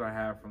memories I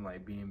have from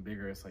like being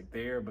bigger, it's like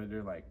there, but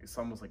they're like, it's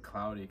almost like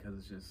cloudy because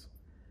it's just,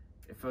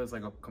 it feels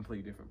like a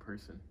completely different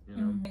person, you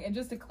know? And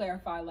just to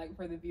clarify, like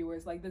for the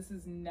viewers, like this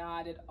is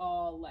not at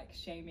all like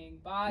shaming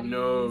bodies.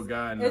 No,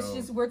 God, no. It's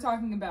just, we're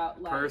talking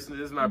about like this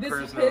is my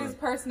personal, his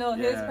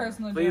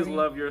personal Please journey.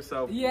 love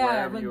yourself.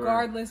 Yeah,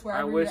 regardless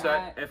wherever I wish you're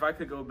at. If I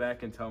could go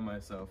back and tell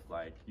myself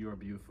like you are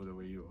beautiful the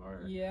way you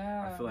are.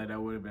 Yeah. I feel like I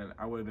would have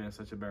been in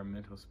such a better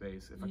mental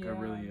space if I could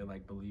really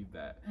like believe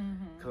that.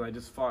 Because I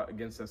just fought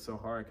against that so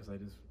hard because I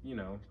just, you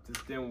know,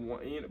 just didn't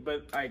want, you know,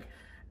 but like.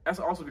 That's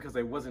also because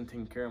I wasn't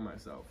taking care of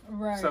myself.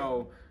 Right.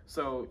 So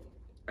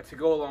to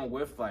go along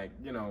with like,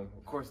 you know,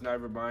 of course not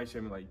everybody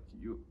should, like,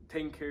 you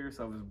taking care of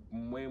yourself is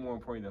way more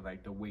important than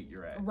like the weight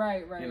you're at.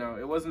 Right. You know,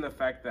 it wasn't the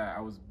fact that I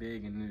was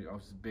big and I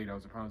was just big, I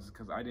was a problem, it's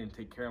because I didn't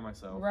take care of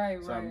myself.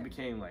 So I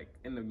became like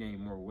in the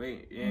game more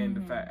weight, and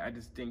the fact I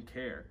just didn't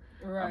care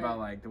about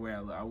like the way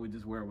I look. I would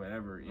just wear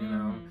whatever, you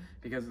know,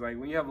 because like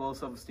when you have low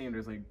self-esteem,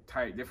 there's like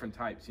different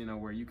types, you know,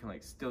 where you can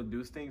like still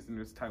do things, and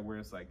there's type where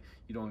it's like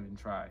you don't even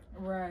try.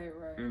 Right.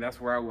 And that's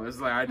where I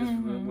was, like I just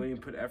wouldn't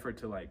put effort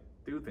to like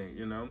do things,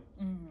 you know.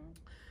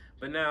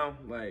 But now,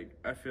 like,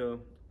 I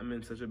feel I'm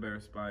in such a better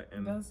spot,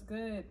 and that's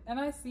good. And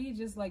I see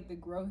just like the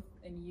growth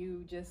in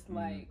you, just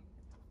like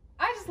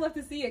I just love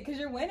to see it because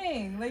you're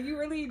winning. Like you're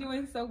really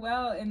doing so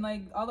well, and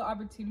like all the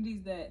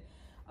opportunities that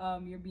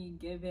you're being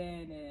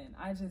given, and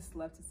I just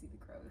love to see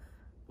the growth.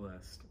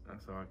 Blessed.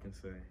 That's all I can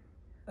say.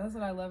 That's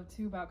what I love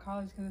too about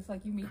college, because it's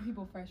like you meet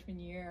people freshman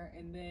year,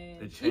 and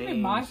then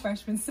even my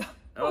freshman self.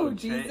 Oh,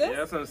 Jesus! Yeah,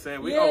 that's what I'm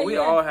saying. We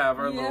all have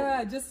our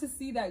little, just to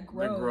see that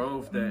growth. The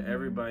growth that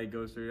everybody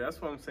goes through.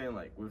 That's what I'm saying.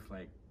 Like with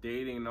like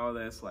dating and all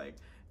that, it's like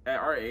at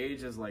our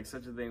age is like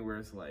such a thing where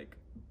it's like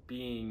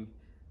being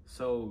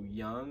so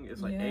young.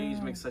 It's like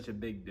age makes such a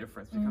big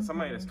difference, because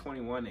somebody that's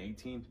 21 to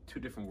 18, two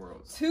different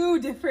worlds. Say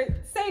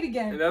it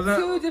again.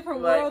 Two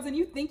different worlds, and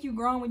you think you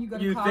grown when you go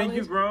to college. You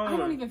think you grown? I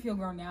don't even feel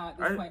grown now at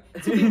this point.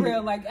 To be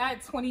real, like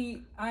at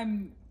 20,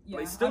 I'm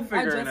still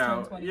figuring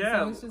out. 20,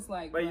 so it's just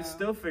like, you're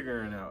still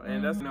figuring out,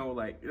 and that's, you know,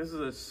 like this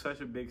is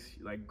such a big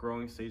like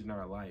growing stage in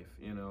our life,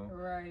 you know.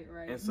 Right.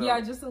 And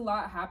so, just a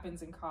lot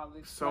happens in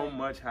college. So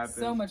much happens.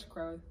 So much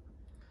growth.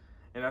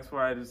 And that's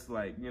why I just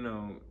like, you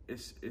know,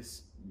 it's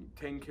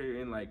taking care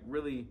and like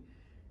really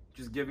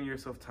just giving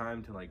yourself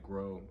time to like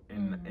grow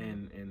and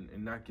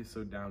not get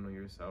so down on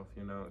yourself,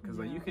 you know, because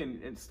like you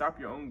can stop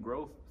your own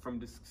growth from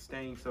just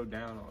staying so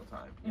down all the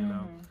time, you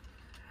know.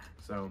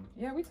 So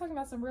yeah, we talking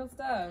about some real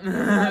stuff. It's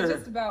not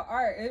just about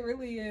art. It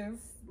really is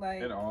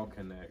like it all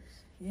connects.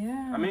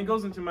 Yeah. I mean, it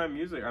goes into my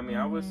music. I mean,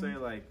 I would say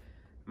like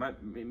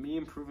me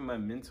improving my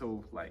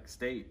mental like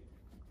state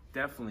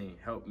definitely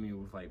helped me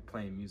with like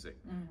playing music.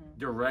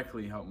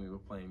 Directly helped me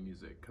with playing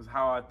music, because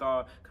I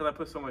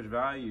put so much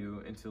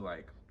value into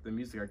like the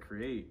music I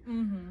create,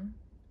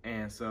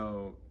 and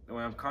so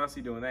when I'm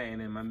constantly doing that,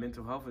 and then my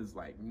mental health is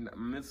like, my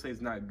mental state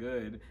is not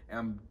good, and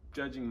I'm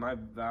judging my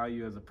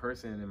value as a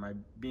person and my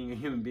being a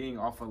human being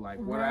off of like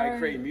what I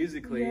create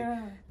musically,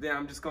 then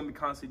I'm just gonna be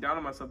constantly down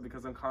on myself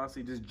because I'm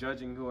constantly just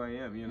judging who I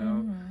am, you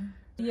know.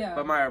 Yeah.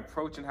 But my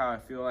approach and how I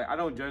feel, like I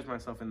don't judge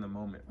myself in the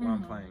moment when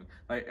I'm playing.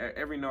 Like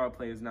every note I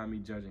play is not me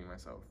judging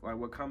myself. Like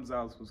what comes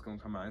out is what's gonna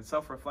come out. And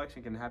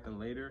self-reflection can happen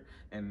later,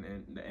 and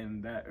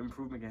that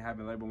improvement can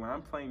happen later. But when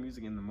I'm playing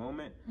music in the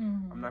moment,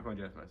 I'm not gonna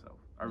judge myself.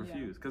 I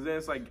refuse. Because then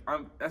it's like,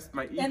 that's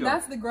my ego. And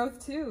that's the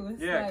growth too.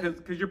 It's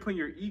because you're putting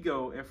your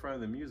ego in front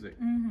of the music.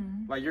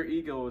 Like your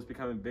ego is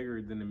becoming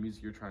bigger than the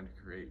music you're trying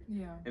to create.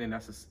 Yeah. And then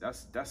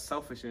that's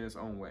selfish in its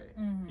own way,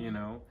 you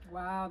know?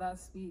 Wow, that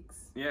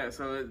speaks. Yeah,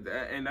 so,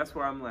 and that's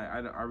where I'm like,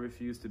 I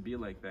refuse to be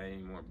like that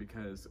anymore,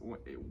 because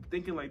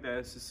thinking like that,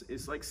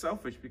 it's like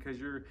selfish, because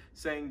you're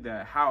saying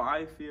that how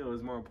I feel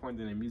is more important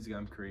than the music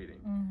I'm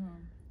creating.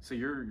 So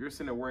you're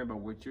sitting there worrying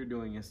about what you're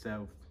doing instead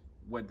of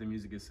what the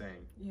music is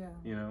saying. Yeah.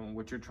 You know,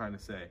 what you're trying to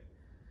say,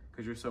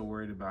 because you're so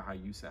worried about how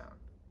you sound.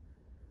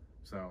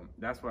 So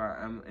that's why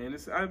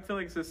I feel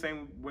like it's the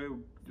same way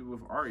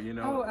with art, you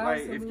know? Oh,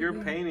 like if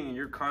you're painting and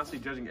you're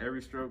constantly judging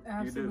every stroke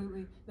you do.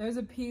 Absolutely. There's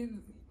a piece,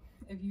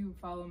 if you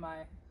follow my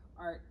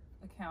art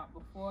account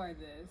before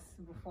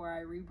I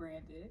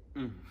rebranded,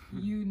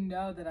 you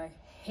know that I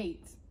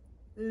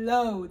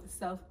loathe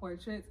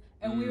self-portraits.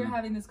 And we were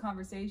having this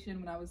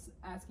conversation when I was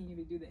asking you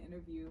to do the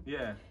interview.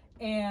 Yeah.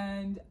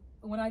 And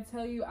when I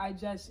tell you, I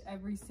judged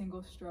every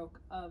single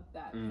stroke of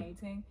that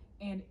painting,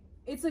 and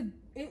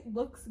it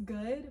looks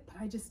good, but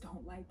I just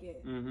don't like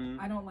it.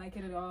 I don't like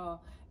it at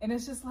all. And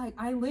it's just like,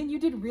 Lynn, you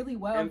did really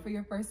well for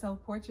your first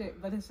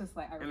self-portrait, but it's just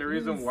like, and the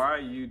reason why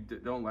you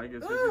don't like it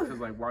is because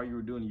like while you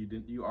were doing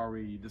it, you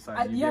already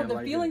decided you didn't like it.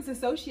 Yeah, the feelings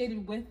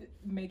associated with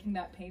making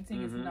that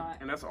painting is not.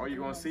 And that's all you're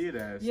going to see it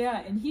as.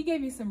 Yeah, and he gave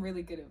me some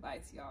really good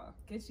advice, y'all.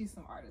 Get you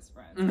some artist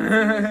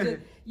friends.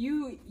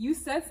 You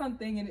said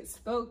something and it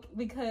spoke,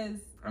 because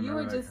you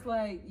were just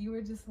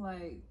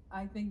like,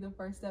 I think the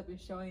first step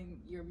is showing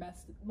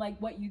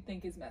what you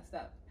think is messed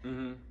up.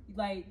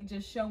 Like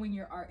just showing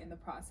your art in the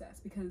process,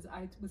 because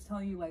I was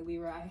telling you, like,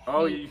 Leroy, I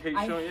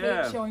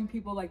hate showing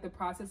people like the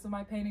process of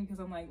my painting, because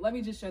I'm like, let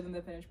me just show them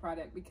the finished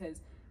product,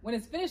 because when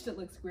it's finished it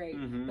looks great,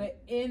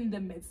 but in the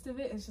midst of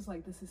it it's just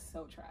like, this is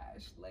so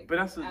trash. Like, but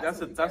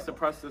that's the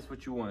process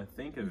what you want to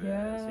think of it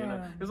as, you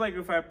know? It's like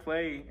if I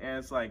play and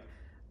it's like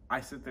I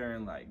sit there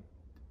and like,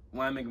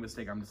 when I make a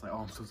mistake, I'm just like, oh,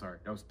 I'm so sorry.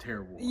 That was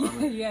terrible.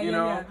 You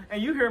know?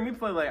 And you hear me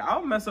play, like,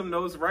 I'll mess up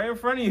notes right in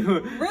front of you.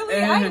 Really?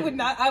 I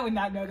would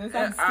not know this.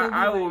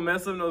 I will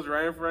mess up notes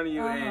right in front of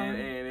you,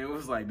 and it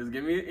was like, just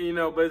give me, you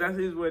know, but that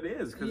is what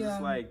it is. Because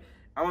it's like,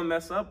 I'm going to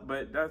mess up,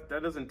 but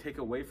that doesn't take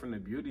away from the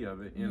beauty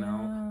of it, you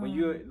know? When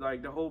you,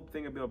 like, the whole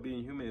thing about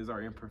being human is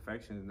our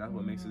imperfections, and that's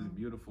what makes us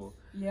beautiful.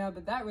 Yeah,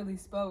 but that really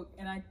spoke.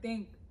 And I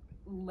think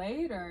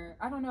later,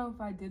 I don't know if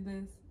I did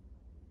this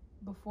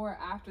before or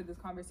after this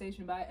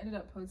conversation, but I ended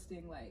up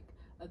posting like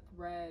a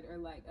thread or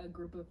like a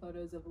group of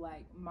photos of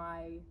like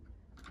my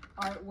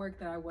artwork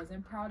that I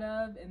wasn't proud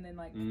of, and then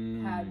like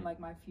had like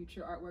my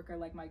future artwork or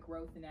like my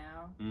growth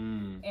now.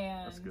 And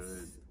that's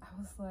good. I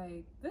was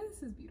like,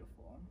 this is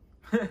beautiful.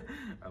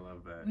 I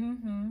love that.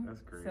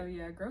 That's great. So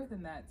yeah, growth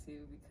in that too,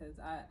 because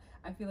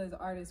I feel as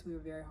artists we were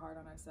very hard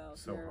on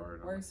ourselves. So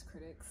hard. Worst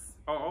critics.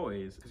 Oh,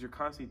 always, because you're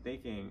constantly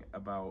thinking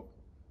about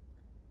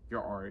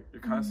your art, you're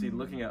constantly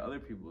looking at other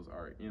people's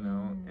art, you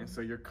know, and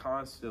so you're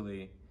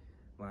constantly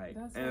like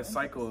in a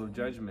cycle of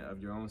judgment of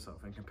your own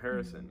self and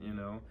comparison, you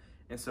know.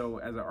 And so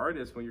as an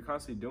artist, when you're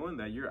constantly doing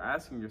that, you're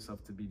asking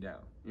yourself to be down,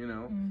 you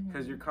know,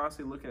 because you're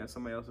constantly looking at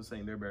somebody else and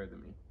saying they're better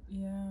than me.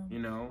 Yeah. You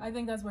know? I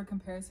think that's where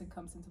comparison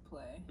comes into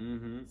play.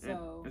 So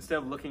and instead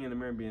of looking in the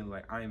mirror and being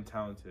like, I am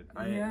talented.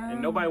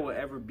 And nobody will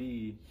ever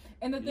be.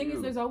 And the thing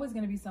is, there's always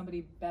going to be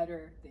somebody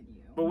better than you.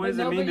 But what does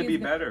it mean to be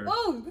better?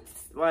 Oh,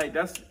 like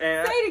that's say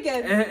it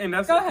again. And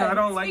that's, go ahead. I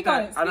don't like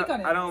that.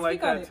 I don't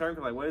like that it. term.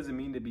 Like, what does it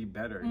mean to be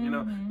better? You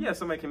know,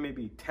 somebody can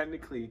maybe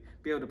technically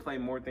be able to play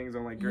more things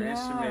on like your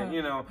instrument,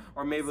 you know,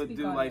 or maybe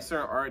do like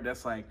certain art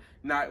that's like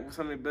not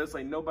something, but it's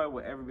like nobody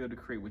will ever be able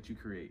to create what you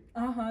create.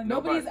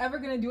 Nobody's ever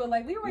gonna do it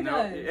like Leroy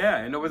does. Yeah,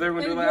 and nobody's ever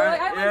gonna do it like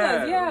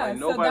does. Like,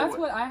 so that's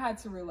what I had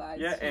to realize.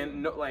 Yeah,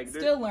 and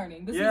still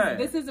learning.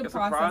 This is a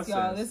process,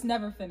 y'all. It's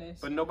never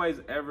finished. But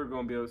nobody's ever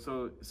gonna be able.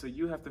 So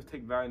you have to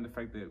take value in the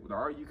fact that the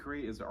art you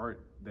create is the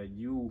art that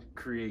you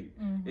create.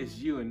 It's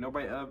you, and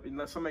nobody else,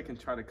 unless somebody can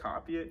try to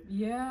copy it.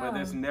 Yeah. But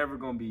it's never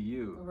gonna be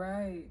you.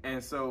 Right.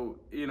 And so,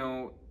 you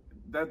know,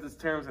 that this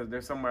term says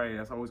there's somebody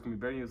that's always gonna be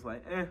better. It's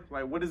like,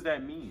 like what does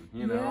that mean?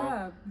 You know?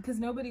 Yeah, because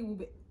nobody will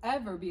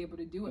ever be able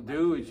to do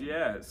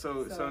it.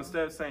 So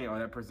instead of saying, oh,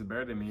 that person's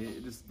better than me,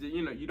 it just,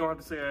 you know, you don't have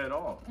to say that at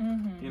all.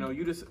 You know,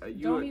 you just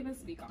don't even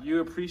speak on it.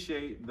 You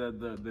appreciate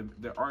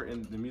the art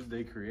and the music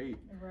they create.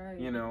 Right.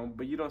 You know,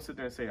 but you don't sit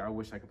there and say, I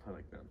wish I could play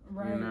like them.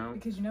 Right. You know?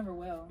 Because you never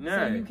will.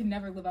 Yeah. So you can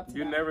never live up to that.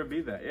 You never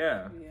be that.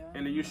 Yeah.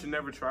 And you should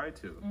never try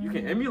to. You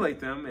can emulate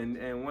them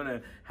and want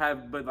to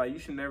have, but like you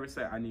should never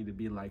say, I need to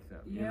be like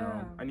them. You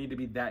know, I need to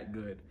be that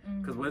good.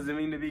 Because what does it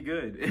mean to be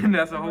good? And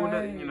that's a whole,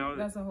 you know,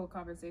 that's a whole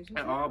conversation.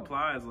 It all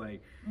applies,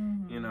 like,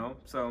 you know,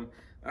 so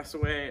that's the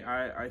way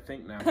I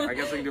think now. I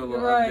guess we can do a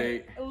little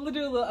update. We'll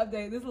do a little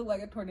update. This looks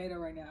like a tornado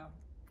right now,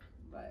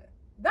 but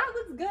that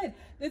looks good.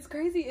 It's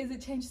crazy. Is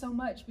it changed so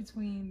much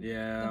between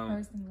the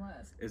first and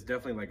last? It's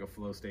definitely like a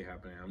flow state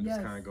happening. I'm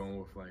just kind of going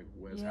with like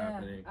what's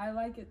happening. I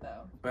like it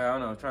though. But I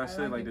don't know. Trying to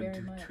say like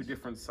the two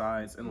different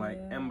sides and like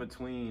in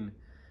between,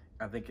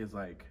 I think is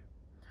like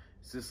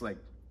it's just like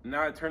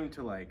now it turned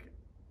into like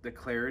the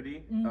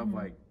clarity of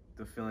like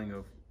the feeling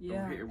of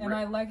and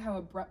I like how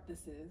abrupt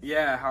this is.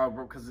 Yeah, how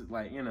abrupt, because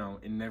like, you know,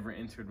 it never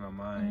entered my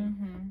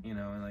mind, you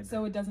know, and like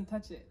so it doesn't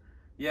touch it.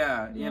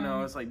 Yeah, you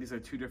know, it's like these are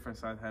two different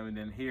sides of and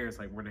then here it's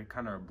like where they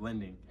kind of are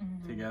blending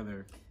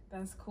together.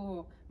 That's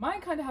cool.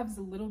 Mine kind of has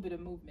a little bit of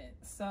movement,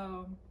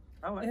 so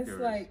I like it's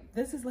yours. like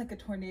this is like a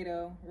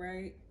tornado,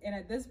 right? And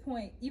at this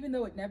point, even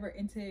though it never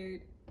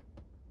entered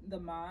the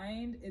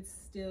mind, it's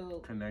still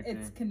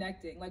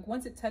connecting. Like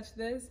once it touched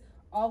this,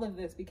 all of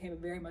this became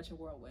very much a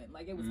whirlwind.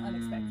 Like it was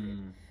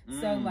unexpected.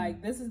 So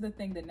like this is the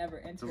thing that never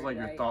entered. So it's like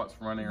your thoughts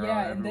running around.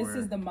 Yeah, and everywhere.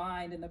 this is the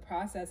mind and the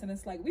process. And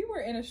it's like we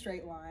were in a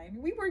straight line.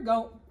 We were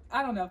going.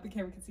 I don't know if the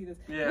camera can see this.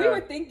 Yeah. We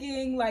were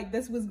thinking like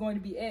this was going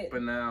to be it.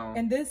 But now,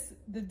 and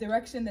the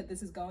direction that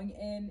this is going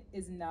in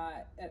is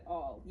not at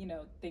all, you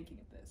know, thinking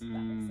of this. If that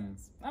makes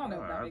sense. I don't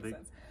know if that makes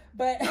sense.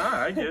 But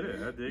I get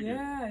it. I dig it.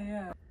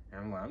 Yeah.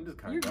 I'm just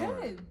kind of going.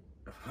 You're good.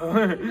 All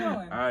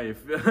right.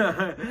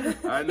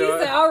 I know. He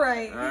said, all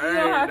right.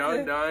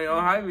 Don't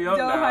hype me up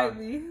now. Don't hype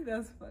me.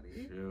 That's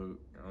funny. Shoot.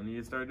 I don't need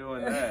to start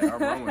doing that. I'm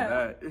wrong with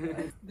that.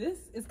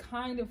 This is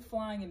kind of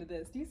flying into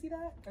this. Do you see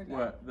that? Or no?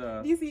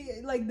 What? Do you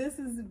see, like, this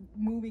is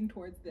moving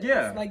towards this.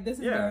 Yeah. Like, this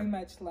is very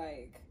much,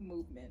 like,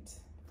 movement.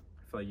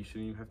 I feel like you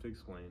shouldn't even have to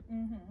explain.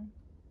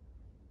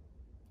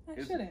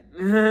 I shouldn't.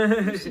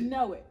 You should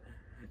know it.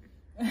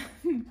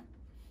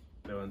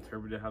 They'll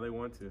interpret it how they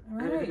want to.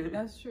 Right.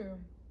 That's true.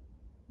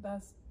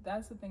 That's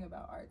the thing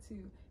about art,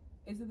 too.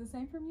 Is it the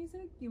same for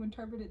music? You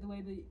interpret it the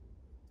way that...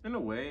 In a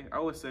way. I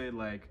would say,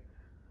 like...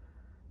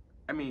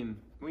 I mean,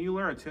 when you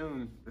learn a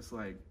tune, it's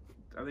like,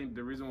 I think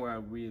the reason why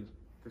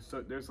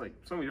there's like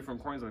so many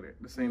different coins like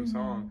the same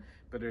song,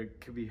 but it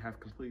could have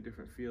completely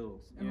different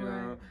feels, you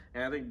know?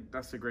 And I think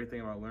that's the great thing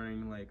about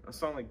learning, like a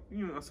song like,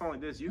 you know, a song like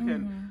this, you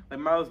can,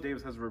 like Miles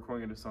Davis has a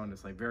recording of the song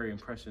that's like very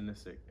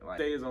impressionistic, like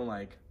stays on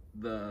like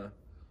the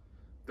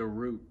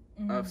root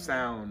of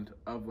sound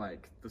of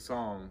like the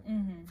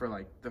song for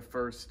like the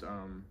first,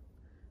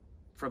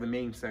 for the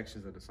main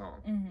sections of the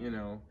song, you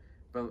know?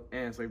 And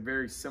it's like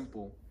very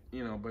simple,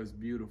 you know, but it's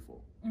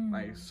beautiful.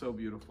 Like, it's so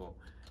beautiful.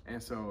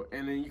 And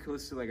then you can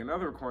listen to, like,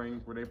 another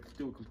recording where they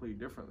do it completely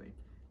differently,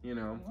 you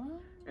know?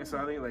 And so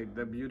I think, like,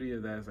 the beauty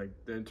of that is, like,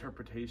 the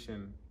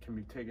interpretation can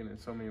be taken in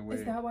so many ways.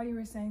 Is that why you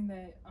were saying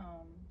that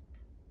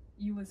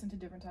you listen to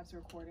different types of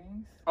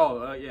recordings?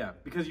 Oh, yeah.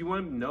 Because you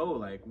want to know,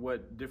 like,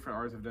 what different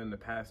artists have done in the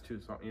past, too,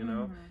 so, you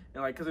know?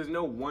 And, like, because there's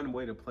no one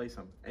way to play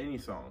something. Any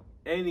song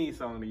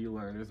that you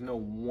learn, there's no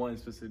one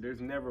specific, there's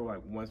never,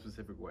 like, one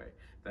specific way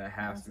that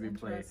has to be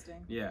played.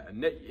 Yeah,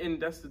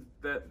 and that's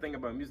the thing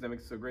about music that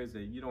makes it so great is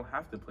that you don't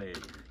have to play it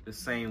the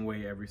same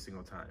way every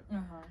single time.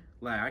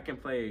 Like, I can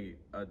play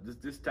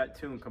that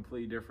tune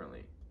completely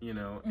differently, you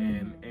know,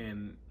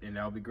 and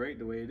that'll be great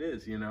the way it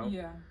is, you know?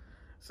 Yeah.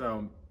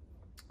 So,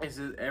 it's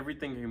just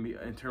everything can be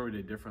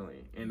interpreted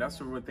differently, and that's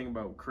the real thing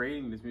about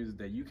creating this music,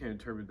 that you can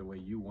interpret the way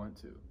you want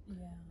to.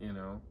 You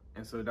know,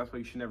 and so that's why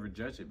you should never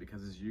judge it,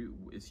 because it's you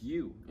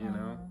you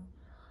know.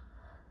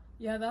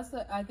 Yeah,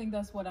 I think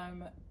that's what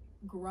I'm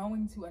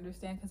growing to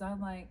understand, because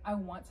I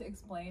want to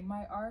explain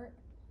my art,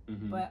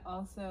 but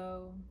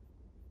also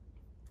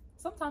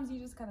sometimes you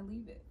just gotta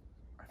leave it.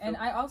 And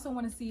I also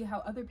want to see how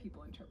other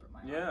people interpret my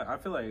art. Yeah, I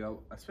feel like,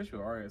 especially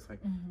with art, it's like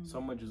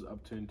so much is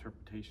up to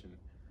interpretation.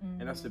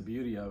 And that's the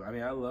beauty of it. I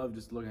mean, I love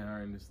just looking at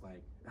art and just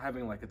like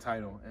having like a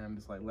title and I'm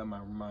just like let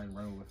my mind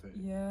run with it.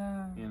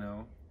 Yeah. You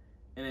know?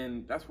 And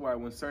then that's why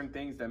when certain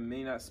things that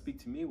may not speak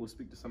to me will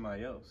speak to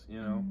somebody else,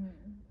 you know?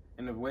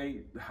 And the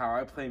way how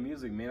I play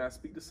music may not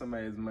speak to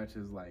somebody as much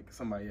as like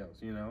somebody else,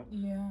 you know?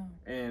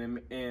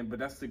 Yeah. But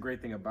that's the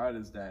great thing about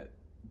it, is that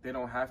they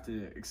don't have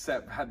to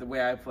accept the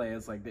way I play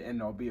as like the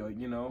end all be all,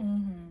 you know?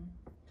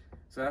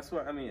 So that's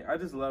what, I mean, I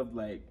just love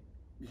like,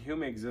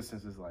 human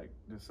existence is like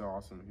just so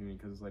awesome to me,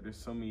 because like there's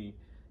so many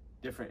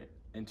different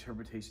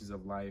interpretations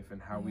of life and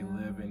how we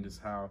live, and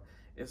just how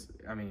I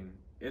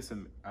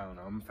don't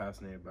know, I'm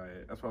fascinated by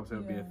it. That's why I said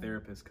I'd be a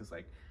therapist, because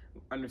like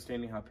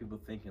understanding how people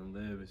think and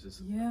live is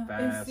just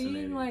fascinating. And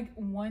seeing like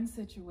one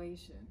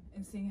situation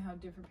and seeing how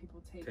different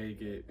people take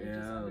it and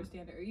just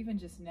understand it, or even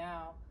just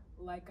now,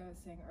 like I was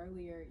saying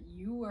earlier,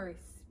 you are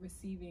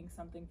receiving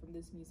something from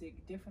this music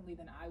differently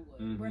than I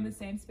would. We're in the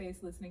same space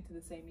listening to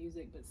the same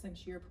music, but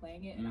since you're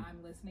playing it and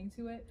I'm listening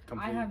to it,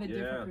 I have a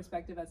different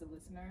perspective as a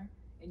listener,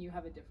 and you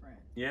have a different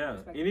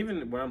perspective. And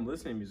even when I'm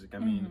listening to music, I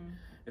mean,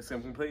 it's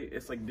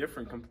like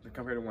different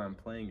compared to when I'm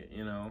playing it,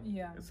 you know?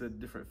 Yeah. It's a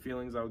different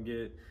feelings I'll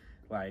get.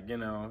 Like, you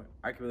know,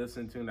 I could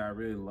listen to a tune that I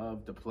really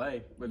love to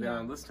play, but then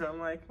I listen to it, I'm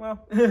like,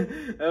 well,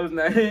 that was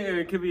nice.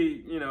 It could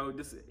be, you know,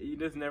 you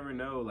just never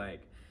know,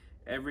 like,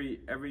 every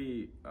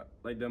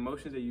like the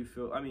emotions that you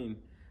feel. I mean,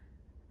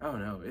 I don't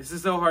know, it's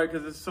just so hard,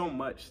 because there's so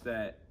much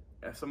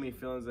so many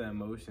feelings and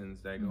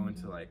emotions that go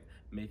into like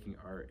making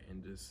art,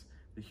 and just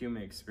the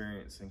human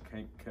experience, and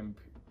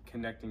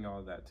connecting all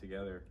of that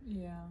together,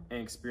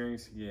 and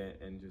experiencing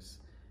it, and just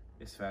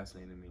it's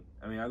fascinating to me.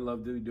 I mean, I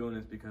love doing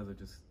this because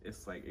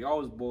it's like, it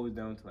always boils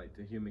down to like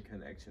the human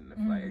connection of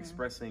like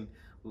expressing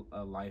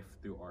a life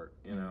through art,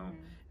 you know?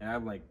 And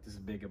I'm like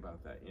just big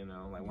about that, you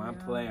know? Like when I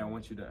play, I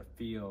want you to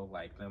feel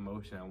like the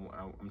emotion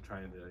I'm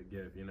trying to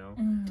give, you know?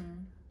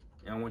 And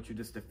I want you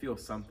just to feel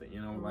something,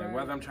 you know? Like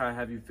whether I'm trying to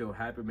have you feel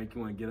happy, make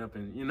you want to get up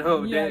and, you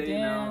know, dance, you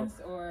know?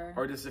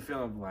 Or just a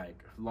feeling of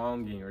like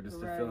longing, or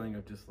just a feeling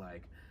of just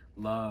like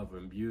love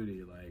and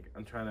beauty. Like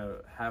I'm trying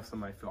to have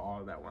somebody feel all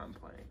of that while I'm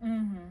playing.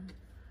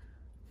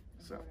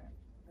 So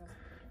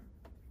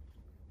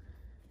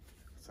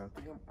I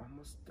think I'm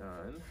almost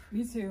done.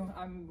 Me too.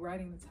 I'm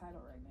writing the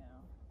title right now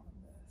on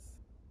this.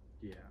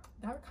 Yeah.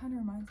 That kind of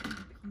reminds me of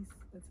the piece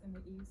that's in the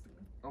EUC.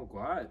 Oh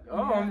God! Oh,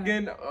 yeah. I'm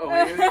getting. Oh,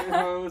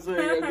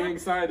 I'm getting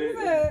excited.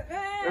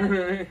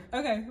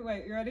 Okay,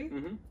 wait. You ready?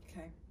 Mm-hmm.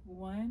 Okay.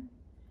 1,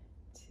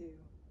 2,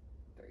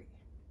 3.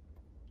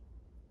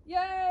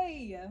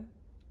 Yay!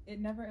 It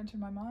never entered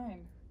my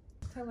mind.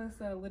 Tell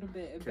us a little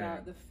bit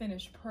about the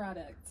finished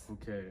product.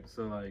 Okay,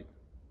 so like,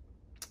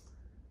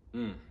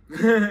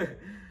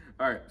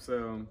 all right.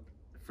 So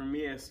for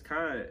me, it's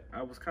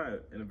I was kind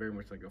of in a very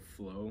much like a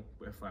flow.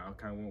 If I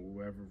kind of went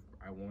wherever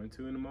I wanted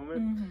to in the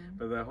moment,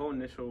 but the whole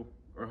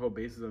whole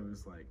basis of it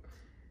is like,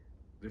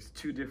 there's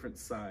two different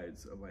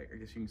sides of like, I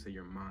guess you can say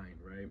your mind,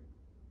 right?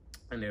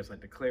 And there's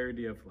like the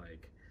clarity of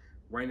like,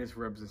 whiteness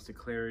represents the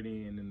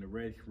clarity, and then the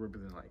red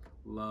represents like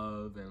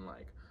love and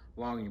like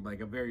longing, like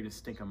a very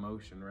distinct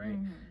emotion, right?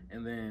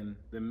 And then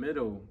the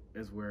middle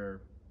is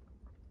where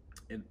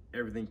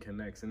everything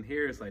connects, and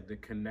here is like the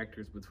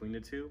connectors between the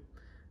two,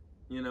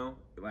 you know,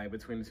 like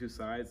between the two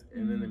sides,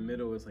 and then the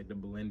middle is like the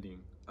blending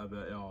of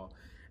it all.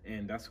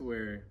 And that's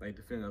where like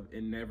the feeling of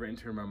it never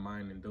entered my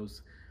mind, and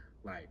those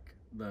like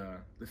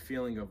the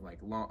feeling of like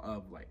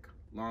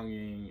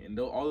longing and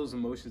all those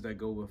emotions that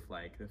go with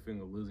like the feeling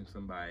of losing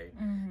somebody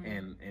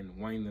and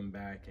wanting them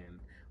back,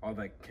 and all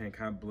that kind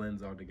of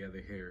blends all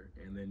together here.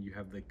 And then you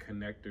have the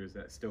connectors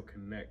that still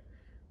connect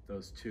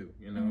those two,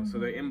 you know? So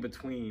they're in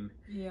between.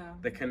 Yeah.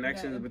 The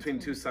connections between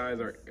two sides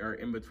are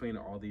in between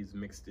all these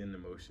mixed in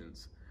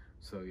emotions.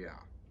 So yeah,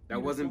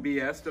 that wasn't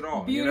BS at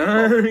all.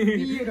 Beautiful. You know?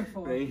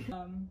 Beautiful.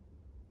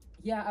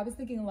 Yeah, I was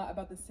thinking a lot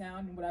about the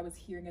sound and what I was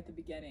hearing at the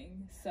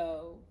beginning.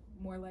 So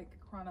more like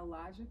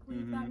chronologically,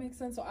 if that makes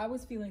sense. So I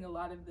was feeling a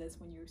lot of this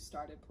when you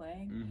started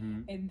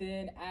playing. And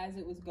then as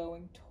it was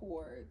going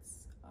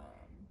towards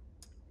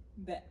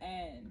the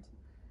end,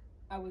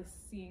 I was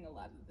seeing a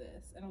lot of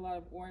this and a lot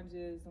of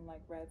oranges and like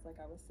reds, like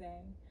I was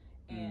saying.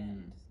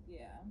 And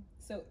yeah,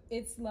 so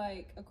it's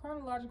like a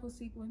chronological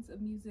sequence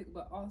of music,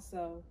 but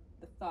also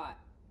the thought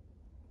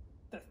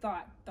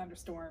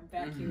thunderstorm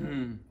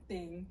vacuum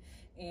thing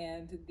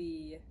and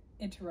the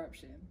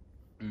interruption.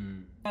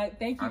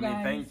 Thank you guys. I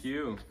mean, thank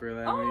you for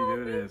letting me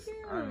do this.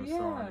 I'm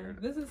so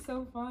honored. This is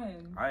so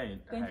fun.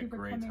 Thank you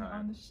for coming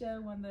on the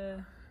show on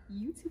the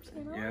YouTube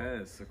channel.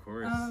 Yes, of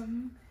course.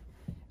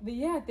 But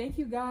yeah, thank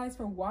you guys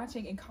for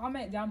watching, and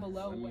comment down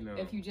below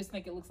if you just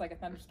think it looks like a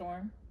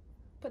thunderstorm.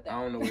 Put that.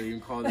 I don't know what you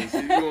can call this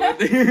if you want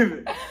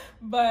to.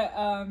 But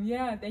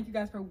yeah, thank you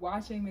guys for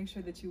watching. Make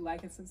sure that you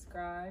like and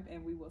subscribe,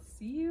 and we will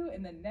see you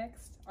in the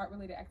next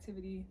art-related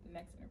activity, the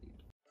next interview.